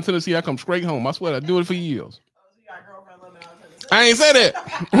Lebanon, Tennessee. I come straight home. I swear I do it for years. I ain't say that.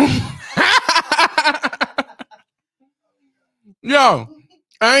 Yo,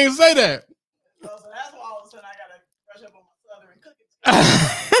 I ain't say that. So that's why all of a sudden I gotta brush up on my southern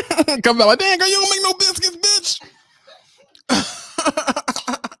cooking. Come back like, damn girl, you don't make no biscuits, bitch.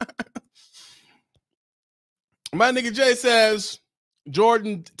 My nigga Jay says,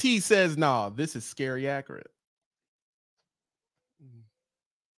 Jordan T says, nah, this is scary accurate.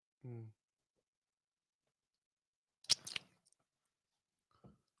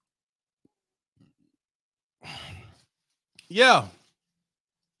 Yeah.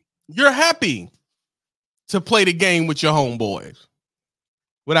 You're happy to play the game with your homeboys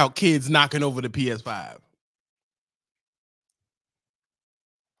without kids knocking over the PS5.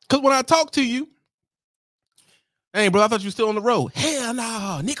 Because when I talk to you, hey, bro, I thought you were still on the road. Hell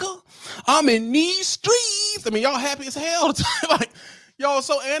nah, nigga. I'm in these streets. I mean, y'all happy as hell all the time. Like, y'all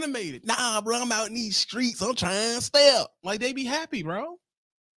so animated. Nah, bro, I'm out in these streets. I'm trying to step. Like, they be happy, bro.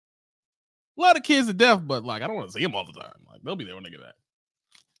 A lot of kids are deaf, but like, I don't want to see them all the time. Like, they'll be there when they get that.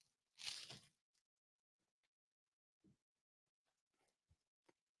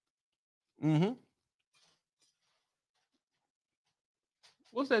 Mm-hmm.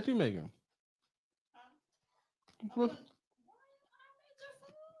 What's that you making? What?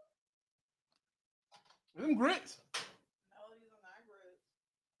 Them grits?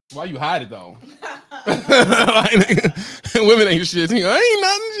 Why you hide it though? Like, women ain't shit. You know, ain't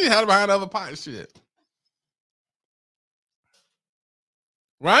nothing. She hide behind other pot shit.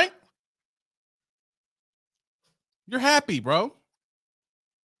 Right? You're happy, bro.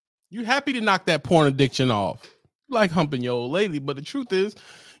 You happy to knock that porn addiction off. You like humping your old lady, but the truth is,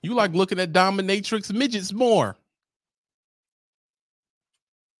 you like looking at dominatrix midgets more.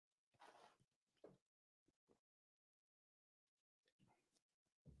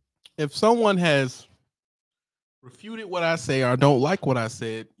 If someone has refuted what I say or don't like what I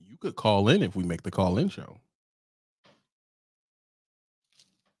said, you could call in if we make the call in show.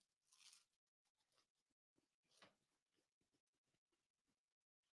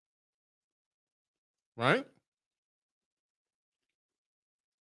 Right?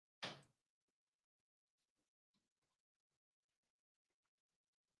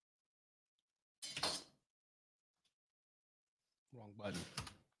 Wrong button.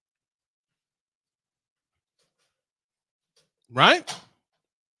 Right?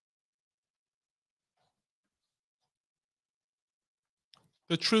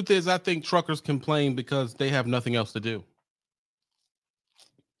 The truth is, I think truckers complain because they have nothing else to do.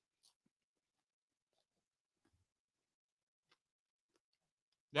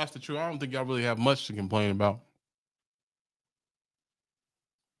 That's the truth. I don't think y'all really have much to complain about.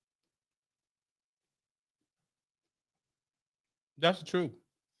 That's the truth.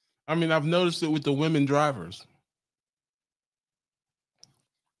 I mean, I've noticed it with the women drivers.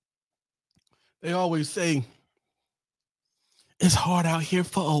 They always say, it's hard out here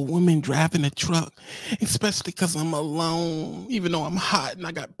for a woman driving a truck, especially because I'm alone, even though I'm hot and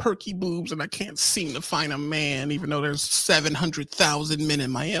I got perky boobs and I can't seem to find a man, even though there's 700,000 men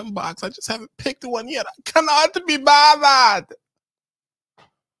in my inbox. I just haven't picked one yet. I cannot be bothered.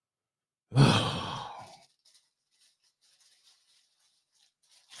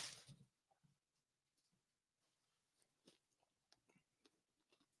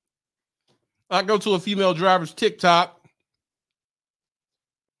 I go to a female driver's TikTok.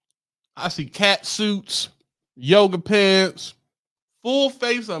 I see cat suits, yoga pants, full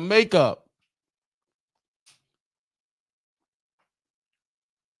face of makeup.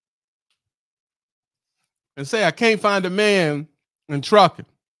 And say I can't find a man in trucking.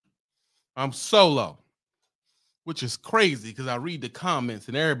 I'm solo, which is crazy because I read the comments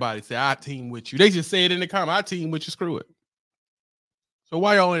and everybody say, I team with you. They just say it in the comment, I team with you, screw it. So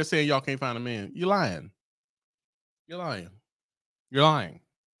why y'all ain't saying y'all can't find a man? You're lying. You're lying. You're lying.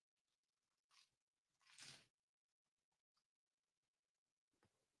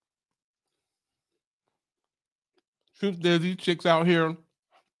 Truth is, these chicks out here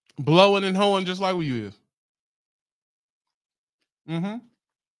blowing and hoeing just like we is. Mm-hmm.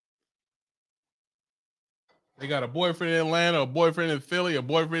 They got a boyfriend in Atlanta, a boyfriend in Philly, a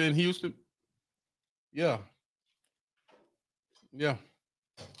boyfriend in Houston. Yeah. Yeah.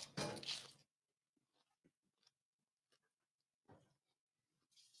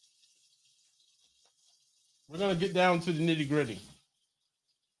 We're going to get down to the nitty gritty.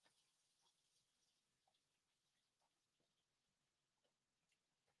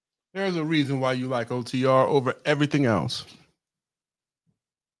 There's a reason why you like OTR over everything else.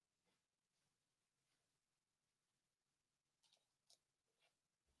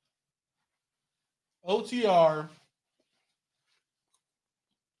 OTR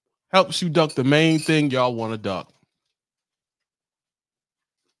helps you duck the main thing y'all want to duck.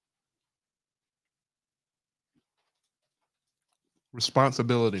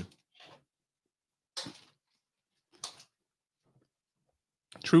 Responsibility.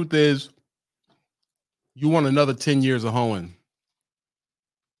 Truth is, you want another 10 years of hoeing.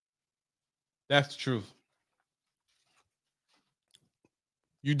 That's the truth.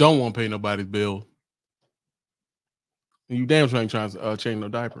 You don't want to pay nobody's bill. And you damn sure ain't trying to change no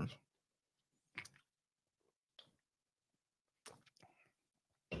diapers.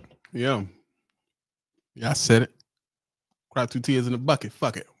 Yeah. Yeah, I said it. Cry 2 tears in a bucket.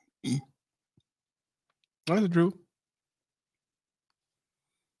 Fuck it. That's the truth.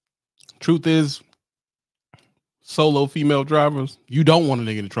 Truth is, solo female drivers, you don't want a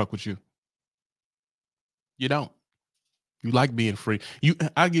nigga in the truck with you. You don't. You like being free.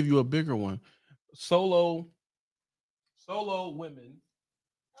 I'll give you a bigger one. Solo women.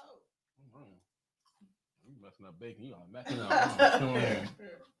 Oh, you messing up bacon. You are messing up.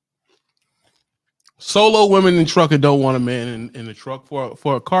 Solo women in trucker don't want a man in the truck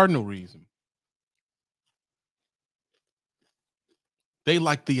for a cardinal reason. They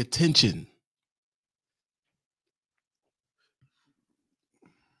like the attention.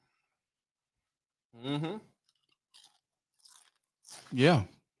 Mm-hmm. Yeah.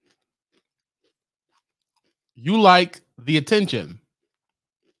 You like the attention.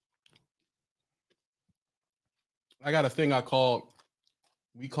 I got a thing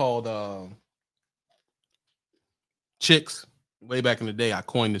we called chicks way back in the day. I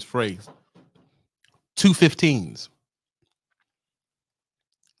coined this phrase. 215s.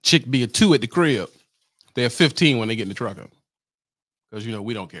 Chick be a 2 at the crib. They're 15 when they get in the truck. Because,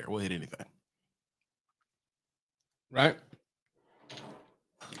 we don't care. We'll hit anything. Right?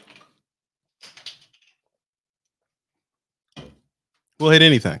 We'll hit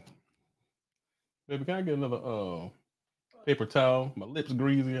anything. Baby, can I get another paper towel? My lips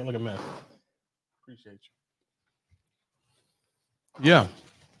greasy. I look a mess. Appreciate you. Yeah.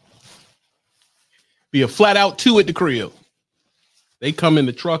 Be a flat out 2 at the crib. They come in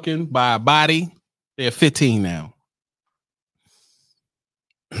the trucking, buy a body. They're 15 now.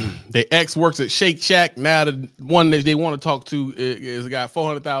 Their ex works at Shake Shack. Now the one that they want to talk to is got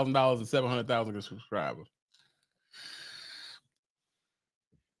 $400,000 and 700,000 subscribers.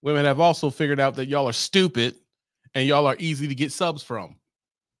 Women have also figured out that y'all are stupid and y'all are easy to get subs from.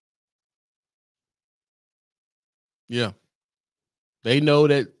 Yeah. They know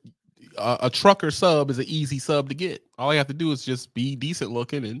that a trucker sub is an easy sub to get. All you have to do is just be decent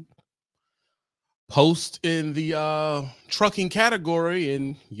looking and post in the trucking category,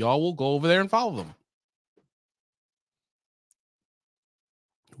 and y'all will go over there and follow them.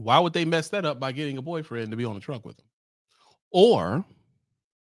 Why would they mess that up by getting a boyfriend to be on the truck with them? Or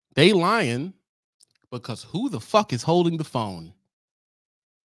they lying because who the fuck is holding the phone?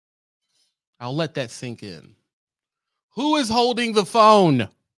 I'll let that sink in. Who is holding the phone?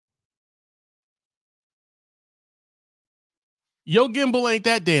 Your gimbal ain't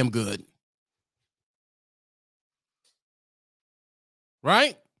that damn good.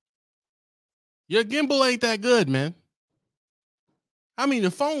 Right? Your gimbal ain't that good, man. I mean, the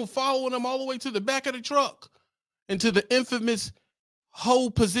phone following them all the way to the back of the truck and to the infamous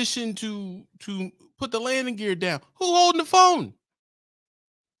hold position to put the landing gear down. Who holding the phone?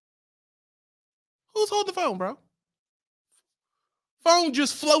 Who's holding the phone, bro? Phone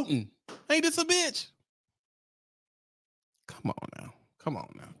just floating. Ain't this a bitch? Come on now. Come on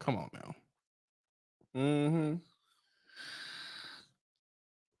now. Come on now. Mm-hmm.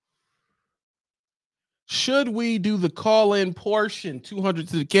 Should we do the call-in portion? 200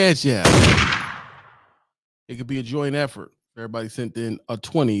 to the cash app. It could be a joint effort. Everybody sent in a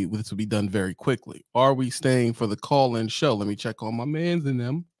 20. This will be done very quickly. Are we staying for the call-in show? Let me check on my mans in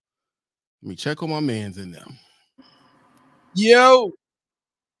them. Yo.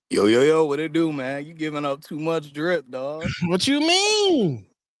 Yo, what it do, man? You giving up too much drip, dog. What you mean?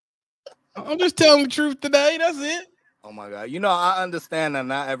 I'm just telling the truth today. That's it. Oh my God. I understand that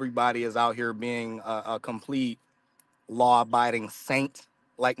not everybody is out here being a complete law-abiding saint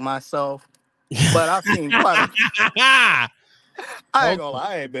like myself. But I've seen quite I ain't gonna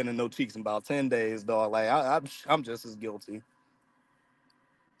lie, I ain't been in no cheeks in about 10 days, dog. Like I'm just as guilty.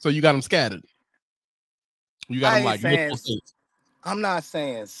 So you got them scattered. You got them like multiple states. I'm not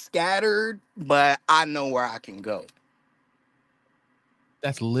saying scattered, but I know where I can go.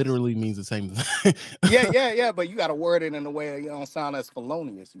 That literally means the same thing. yeah. But you got to word it in a way that you don't sound as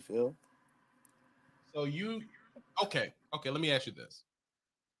felonious. You feel? So okay. Let me ask you this.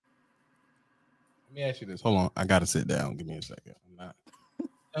 Hold on, I gotta sit down. Give me a second. I'm not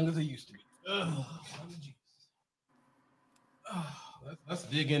young as I used to be. Let's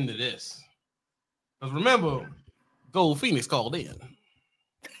dig into this. Because remember, Gold Phoenix called in.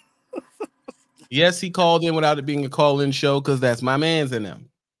 Yes, he called in without it being a call-in show because that's my man's in them.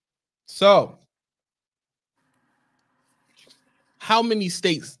 So, how many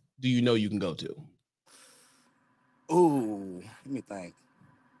states do you know you can go to? Ooh, let me think.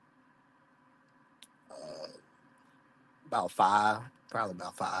 About 5. Probably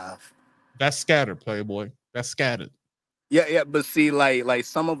about 5. That's scattered, Playboy. That's scattered. Yeah, but see, like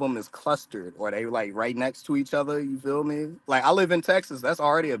some of them is clustered, or they like right next to each other. You feel me? Like I live in Texas. That's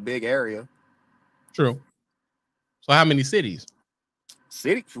already a big area. True. So how many cities?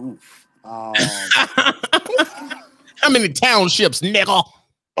 City, oof. How many townships, nigga?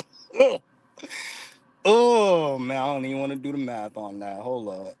 Oh man, I don't even want to do the math on that. Hold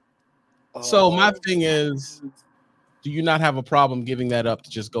up. So my thing is, do you not have a problem giving that up to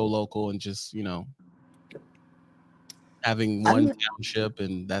just go local and just, you know, having one township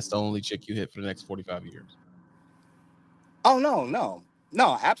and that's the only chick you hit for the next 45 years? Oh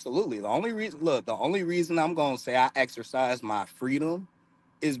no, absolutely. The only reason I'm gonna say I exercise my freedom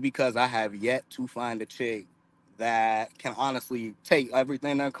is because I have yet to find a chick that can honestly take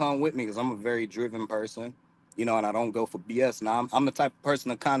everything that come with me. Because I'm a very driven person, you know, and I don't go for BS. Now I'm the type of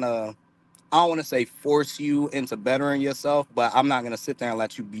person to kind of, I don't want to say force you into bettering yourself, but I'm not gonna sit there and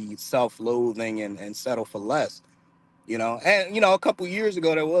let you be self-loathing and settle for less. You know, and you know, a couple years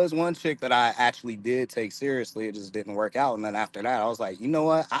ago there was one chick that I actually did take seriously. It just didn't work out, and then after that I was like, you know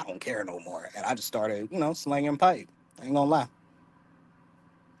what, I don't care no more, and I just started, you know, slinging pipe. I ain't gonna lie.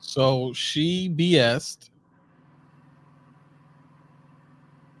 So she BS'd,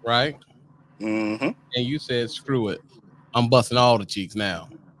 right? Mm-hmm. And you said, screw it, I'm busting all the cheeks now.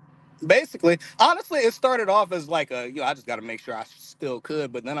 Basically, honestly, it started off as like a, you know, I just got to make sure I still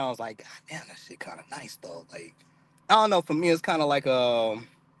could, but then I was like, God damn, that shit kind of nice though. Like, I don't know, for me, it's kind of like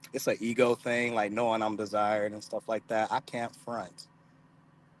it's an ego thing, like knowing I'm desired and stuff like that. I can't front.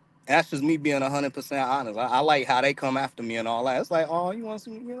 And that's just me being 100% honest. I like how they come after me and all that. It's like, oh, you want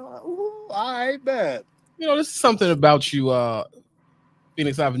some, you know, ooh, all right, bet. You know, this is something about you,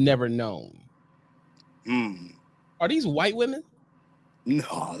 Phoenix, I've never known. Are these white women?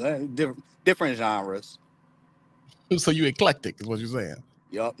 No, they're different genres. So you eclectic is what you're saying.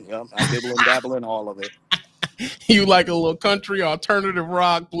 Yup. I dibble and dabble in all of it. You like a little country, alternative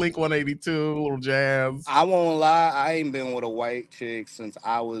rock, Blink 182, a little jazz. I won't lie, I ain't been with a white chick since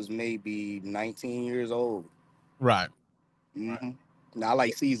I was maybe 19 years old. Right. Mm-hmm. Now I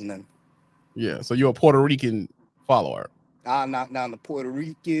like seasoning. Yeah, so you're a Puerto Rican follower. I knock down the Puerto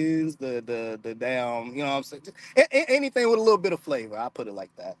Ricans, the damn, you know what I'm saying? Anything with a little bit of flavor, I put it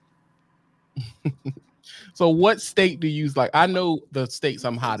like that. So what state do you use? Like, I know the states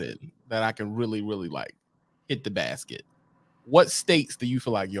I'm hot in that I can really, really like hit the basket. What states do you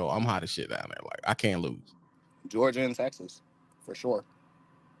feel like, yo, I'm hot as shit down there? Like, I can't lose. Georgia and Texas, for sure.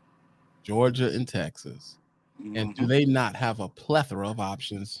 Georgia and Texas. Mm-hmm. And do they not have a plethora of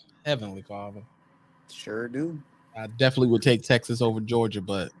options? Heavenly Father. Sure do. I definitely would take Texas over Georgia,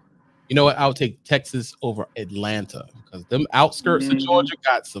 but you know what? I would take Texas over Atlanta because them outskirts of Georgia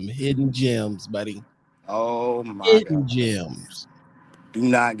got some hidden gems, buddy. Oh my hidden gems. Do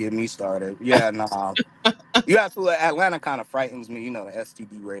not get me started. Yeah, nah. You absolutely. Atlanta kind of frightens me. You know, the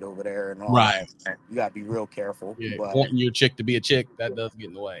STD rate over there and all right. that. You gotta be real careful. Yeah, wanting your chick to be a chick, that does get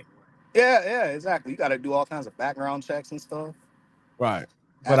in the way. Yeah, exactly. You got to do all kinds of background checks and stuff. Right.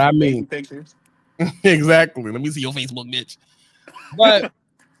 But I mean, pictures. Exactly. Let me see your Facebook, bitch. But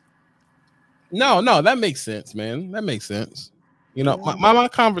no, that makes sense, man. That makes sense. You know, my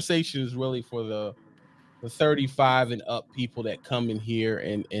conversation is really for the 35 and up people that come in here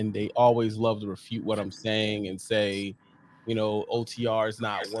and they always love to refute what I'm saying and say, you know, OTR is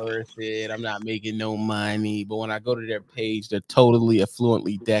not worth it. I'm not making no money. But when I go to their page, they're totally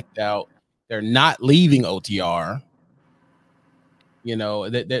affluently decked out. They're not leaving OTR. You know,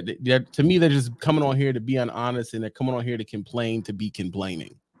 they're, to me, they're just coming on here to be honest, and they're coming on here to complain to be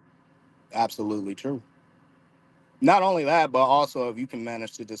complaining. Absolutely true. Not only that, but also if you can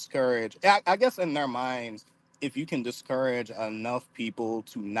manage to discourage, I guess in their minds, if you can discourage enough people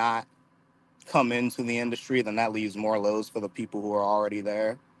to not come into the industry, then that leaves more loads for the people who are already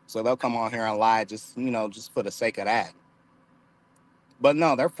there. So they'll come on here and lie just, you know, just for the sake of that. But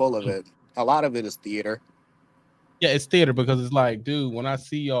no, they're full of it. A lot of it is theater. Yeah, it's theater because it's like, dude, when I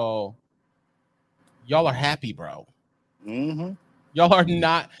see y'all are happy, bro. Mm-hmm. Y'all are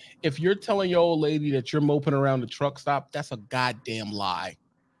not. If you're telling your old lady that you're moping around the truck stop, that's a goddamn lie.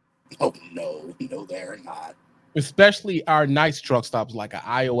 Oh, no, they're not. Especially our nice truck stops like an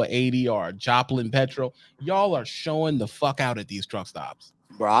Iowa 80 or a Joplin Petrol. Y'all are showing the fuck out at these truck stops.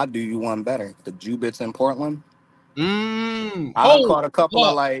 Bro, I'll do you one better. The Jubits in Portland. I caught a couple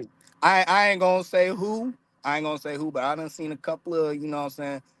of like, I ain't gonna say who, but I done seen a couple of, you know what I'm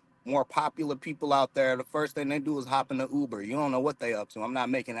saying, more popular people out there. The first thing they do is hop in the Uber. You don't know what they up to. I'm not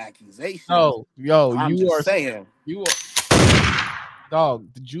making accusations. Oh, yo, I'm just saying. Dog,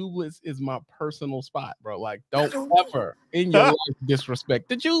 the Jublets is my personal spot, bro. Like, don't ever in your life disrespect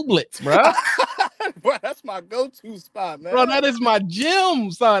the Jublets, bro. Bro, that's my go-to spot, man. Bro, that is my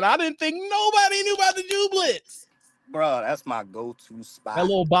gym, son. I didn't think nobody knew about the Jublets. Bro, that's my go-to spot. That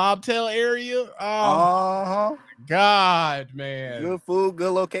little bobtail area. Oh, God, man. Good food,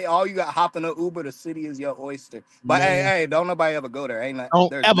 good location. All you got hopping an Uber. The city is your oyster. But hey, don't nobody ever go there.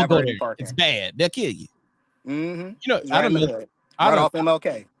 Don't ever go there. Parking. It's bad. They'll kill you. Mm-hmm. You know, right off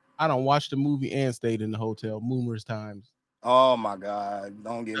MLK. I don't watch the movie and stayed in the hotel numerous times. Oh my God!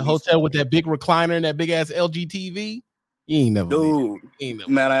 Don't get the hotel with that big recliner and that big ass LG TV. You ain't never,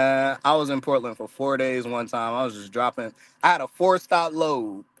 man. I was in Portland for 4 days one time. I was just dropping. I had a 4-stop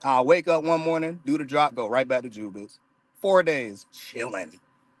load. I'll wake up one morning, do the drop, go right back to Jubas. 4 days chilling.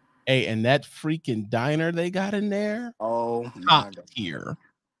 Hey, and that freaking diner they got in there. Oh, top tier.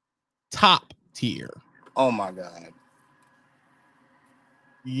 Top tier. Oh my God.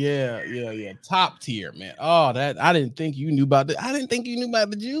 Yeah. Top tier, man. Oh, that I didn't think you knew about the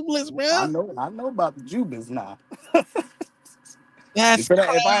Jublets, bro. I know about the Jubas now. That's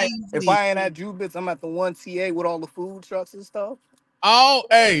if I ain't at Jubas, I'm at the 1TA with all the food trucks and stuff. Oh,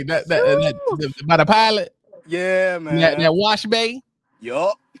 hey, that by the pilot. Yeah, man. That wash bay.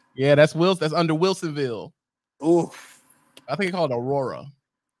 Yup. Yeah, that's That's under Wilsonville. Oof. I think it's called Aurora.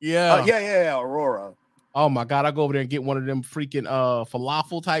 Yeah. Yeah, Aurora. Oh my God, I go over there and get one of them freaking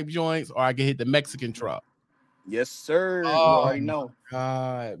falafel type joints, or I can hit the Mexican truck. Yes, sir. You already know.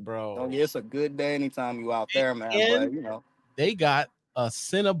 God, bro. Oh, yeah, it's a good day anytime you out there, man. But you know, they got a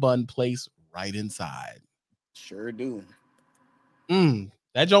Cinnabon place right inside. Sure do.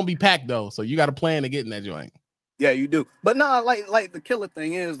 That joint be packed though, so you got a plan to get in that joint. Yeah, you do. But no, like the killer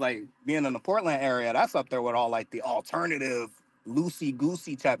thing is like being in the Portland area. That's up there with all like the alternative loosey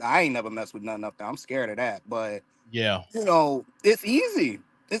goosey type. I ain't never messed with nothing up there. I'm scared of that. But yeah, you know, it's easy.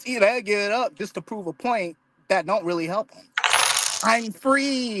 It's easy to get it up just to prove a point that don't really help them. I'm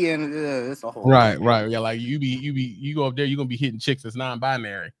free, and it's a whole right. Yeah, like you go up there, you're gonna be hitting chicks that's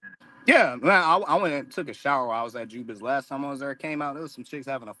non-binary. Yeah, man. I went and took a shower while I was at Jubas last time I was there. Came out, there was some chicks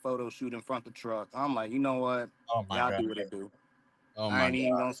having a photo shoot in front of the truck. I'm like, you know what? Oh my God. Do what it do. Oh I ain't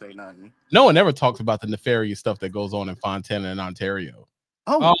even gonna say nothing. No one ever talks about the nefarious stuff that goes on in Fontana and Ontario.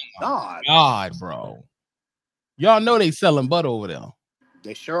 Oh my God, bro. Y'all know they selling butt over there.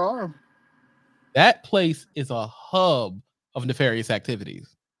 They sure are. That place is a hub of nefarious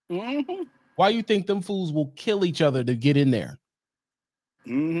activities. Mm-hmm. Why you think them fools will kill each other to get in there?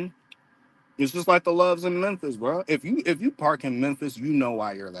 Mm-hmm. It's just like the Loves in Memphis, bro. If you park in Memphis, you know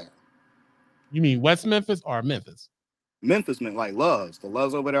why you're there. You mean West Memphis or Memphis? Memphis meant like Loves. The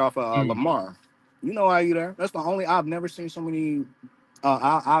Loves over there off of Lamar. You know why you there. That's the only I've never seen so many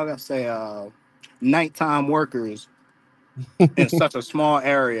I'll say nighttime workers in such a small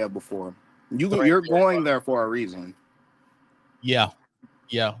area before. You're going there for a reason. Yeah.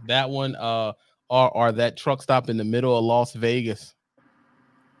 That one or that truck stop in the middle of Las Vegas.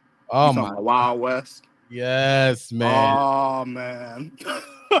 Oh my Wild West. Yes, man. Oh man.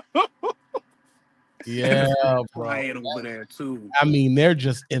 Yeah, bro. Quiet over there too. I mean, they're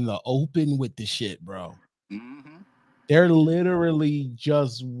just in the open with the shit, bro. Mm-hmm. They're literally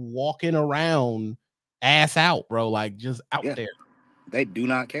just walking around ass out, bro. Like just out there. They do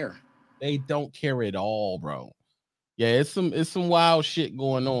not care. They don't care at all, bro. Yeah, it's some wild shit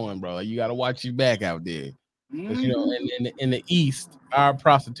going on, bro. You got to watch your back out there. Because, you know, in the East, our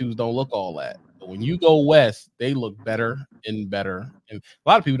prostitutes don't look all that. But when you go west, they look better and better. And a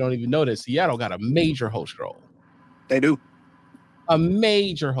lot of people don't even know that Seattle got a major host role. They do. A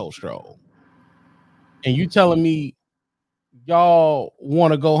major host role. And you telling me y'all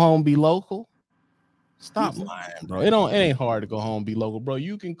want to go home, be local? Stop lying, bro. It ain't hard to go home, be local, bro.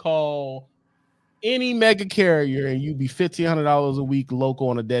 You can call any mega carrier and you be $1,500 a week local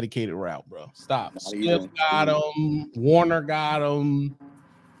on a dedicated route, bro. Stop. Swift got them. Warner got them.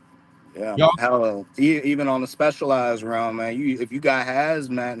 Yeah, hell, even on the specialized realm, man. If you got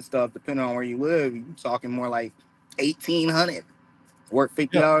hazmat and stuff, depending on where you live, you talking more like $1,800. Work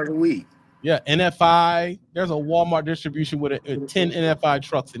 50 hours a week. Yeah, NFI. There's a Walmart distribution with 10 NFI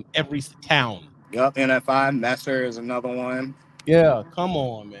trucks in every town. Yup, NFI. Messer is another one. Yeah, come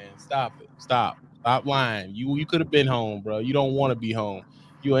on, man. Stop it. Stop lying. You could have been home, bro. You don't want to be home.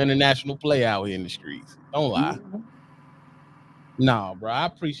 You're an international play out here in the streets. Don't lie. Nah, bro. I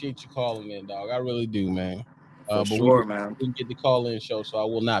appreciate you calling in, dog. I really do, man. For sure, man. We didn't get the call-in show, so I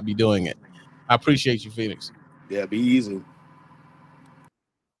will not be doing it. I appreciate you, Phoenix. Yeah, be easy.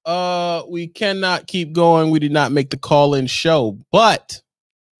 We cannot keep going. We did not make the call-in show, but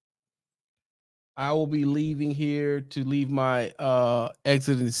I will be leaving here to leave my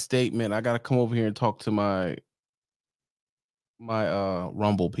exiting statement. I gotta come over here and talk to my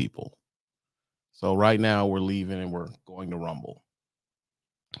Rumble people. So right now we're leaving and we're going to Rumble.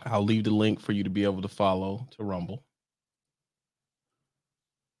 I'll leave the link for you to be able to follow to Rumble.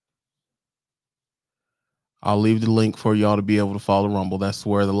 I'll leave the link for y'all to be able to follow Rumble. That's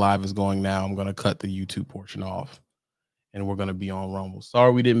where the live is going now. I'm going to cut the YouTube portion off and we're going to be on Rumble.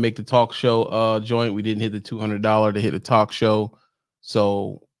 Sorry we didn't make the talk show joint. We didn't hit the $200 to hit the talk show.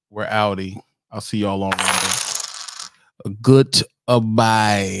 So we're outie. I'll see y'all on Rumble. A good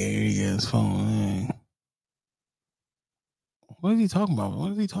bye. Yes, phone. What is he talking about?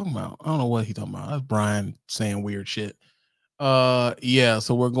 What is he talking about? I don't know what he's talking about. That's Brian saying weird shit. Yeah,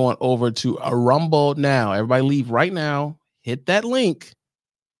 so we're going over to a Rumble now. Everybody leave right now. Hit that link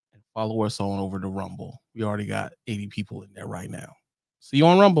and follow us on over to Rumble. We already got 80 people in there right now. See you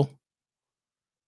on Rumble.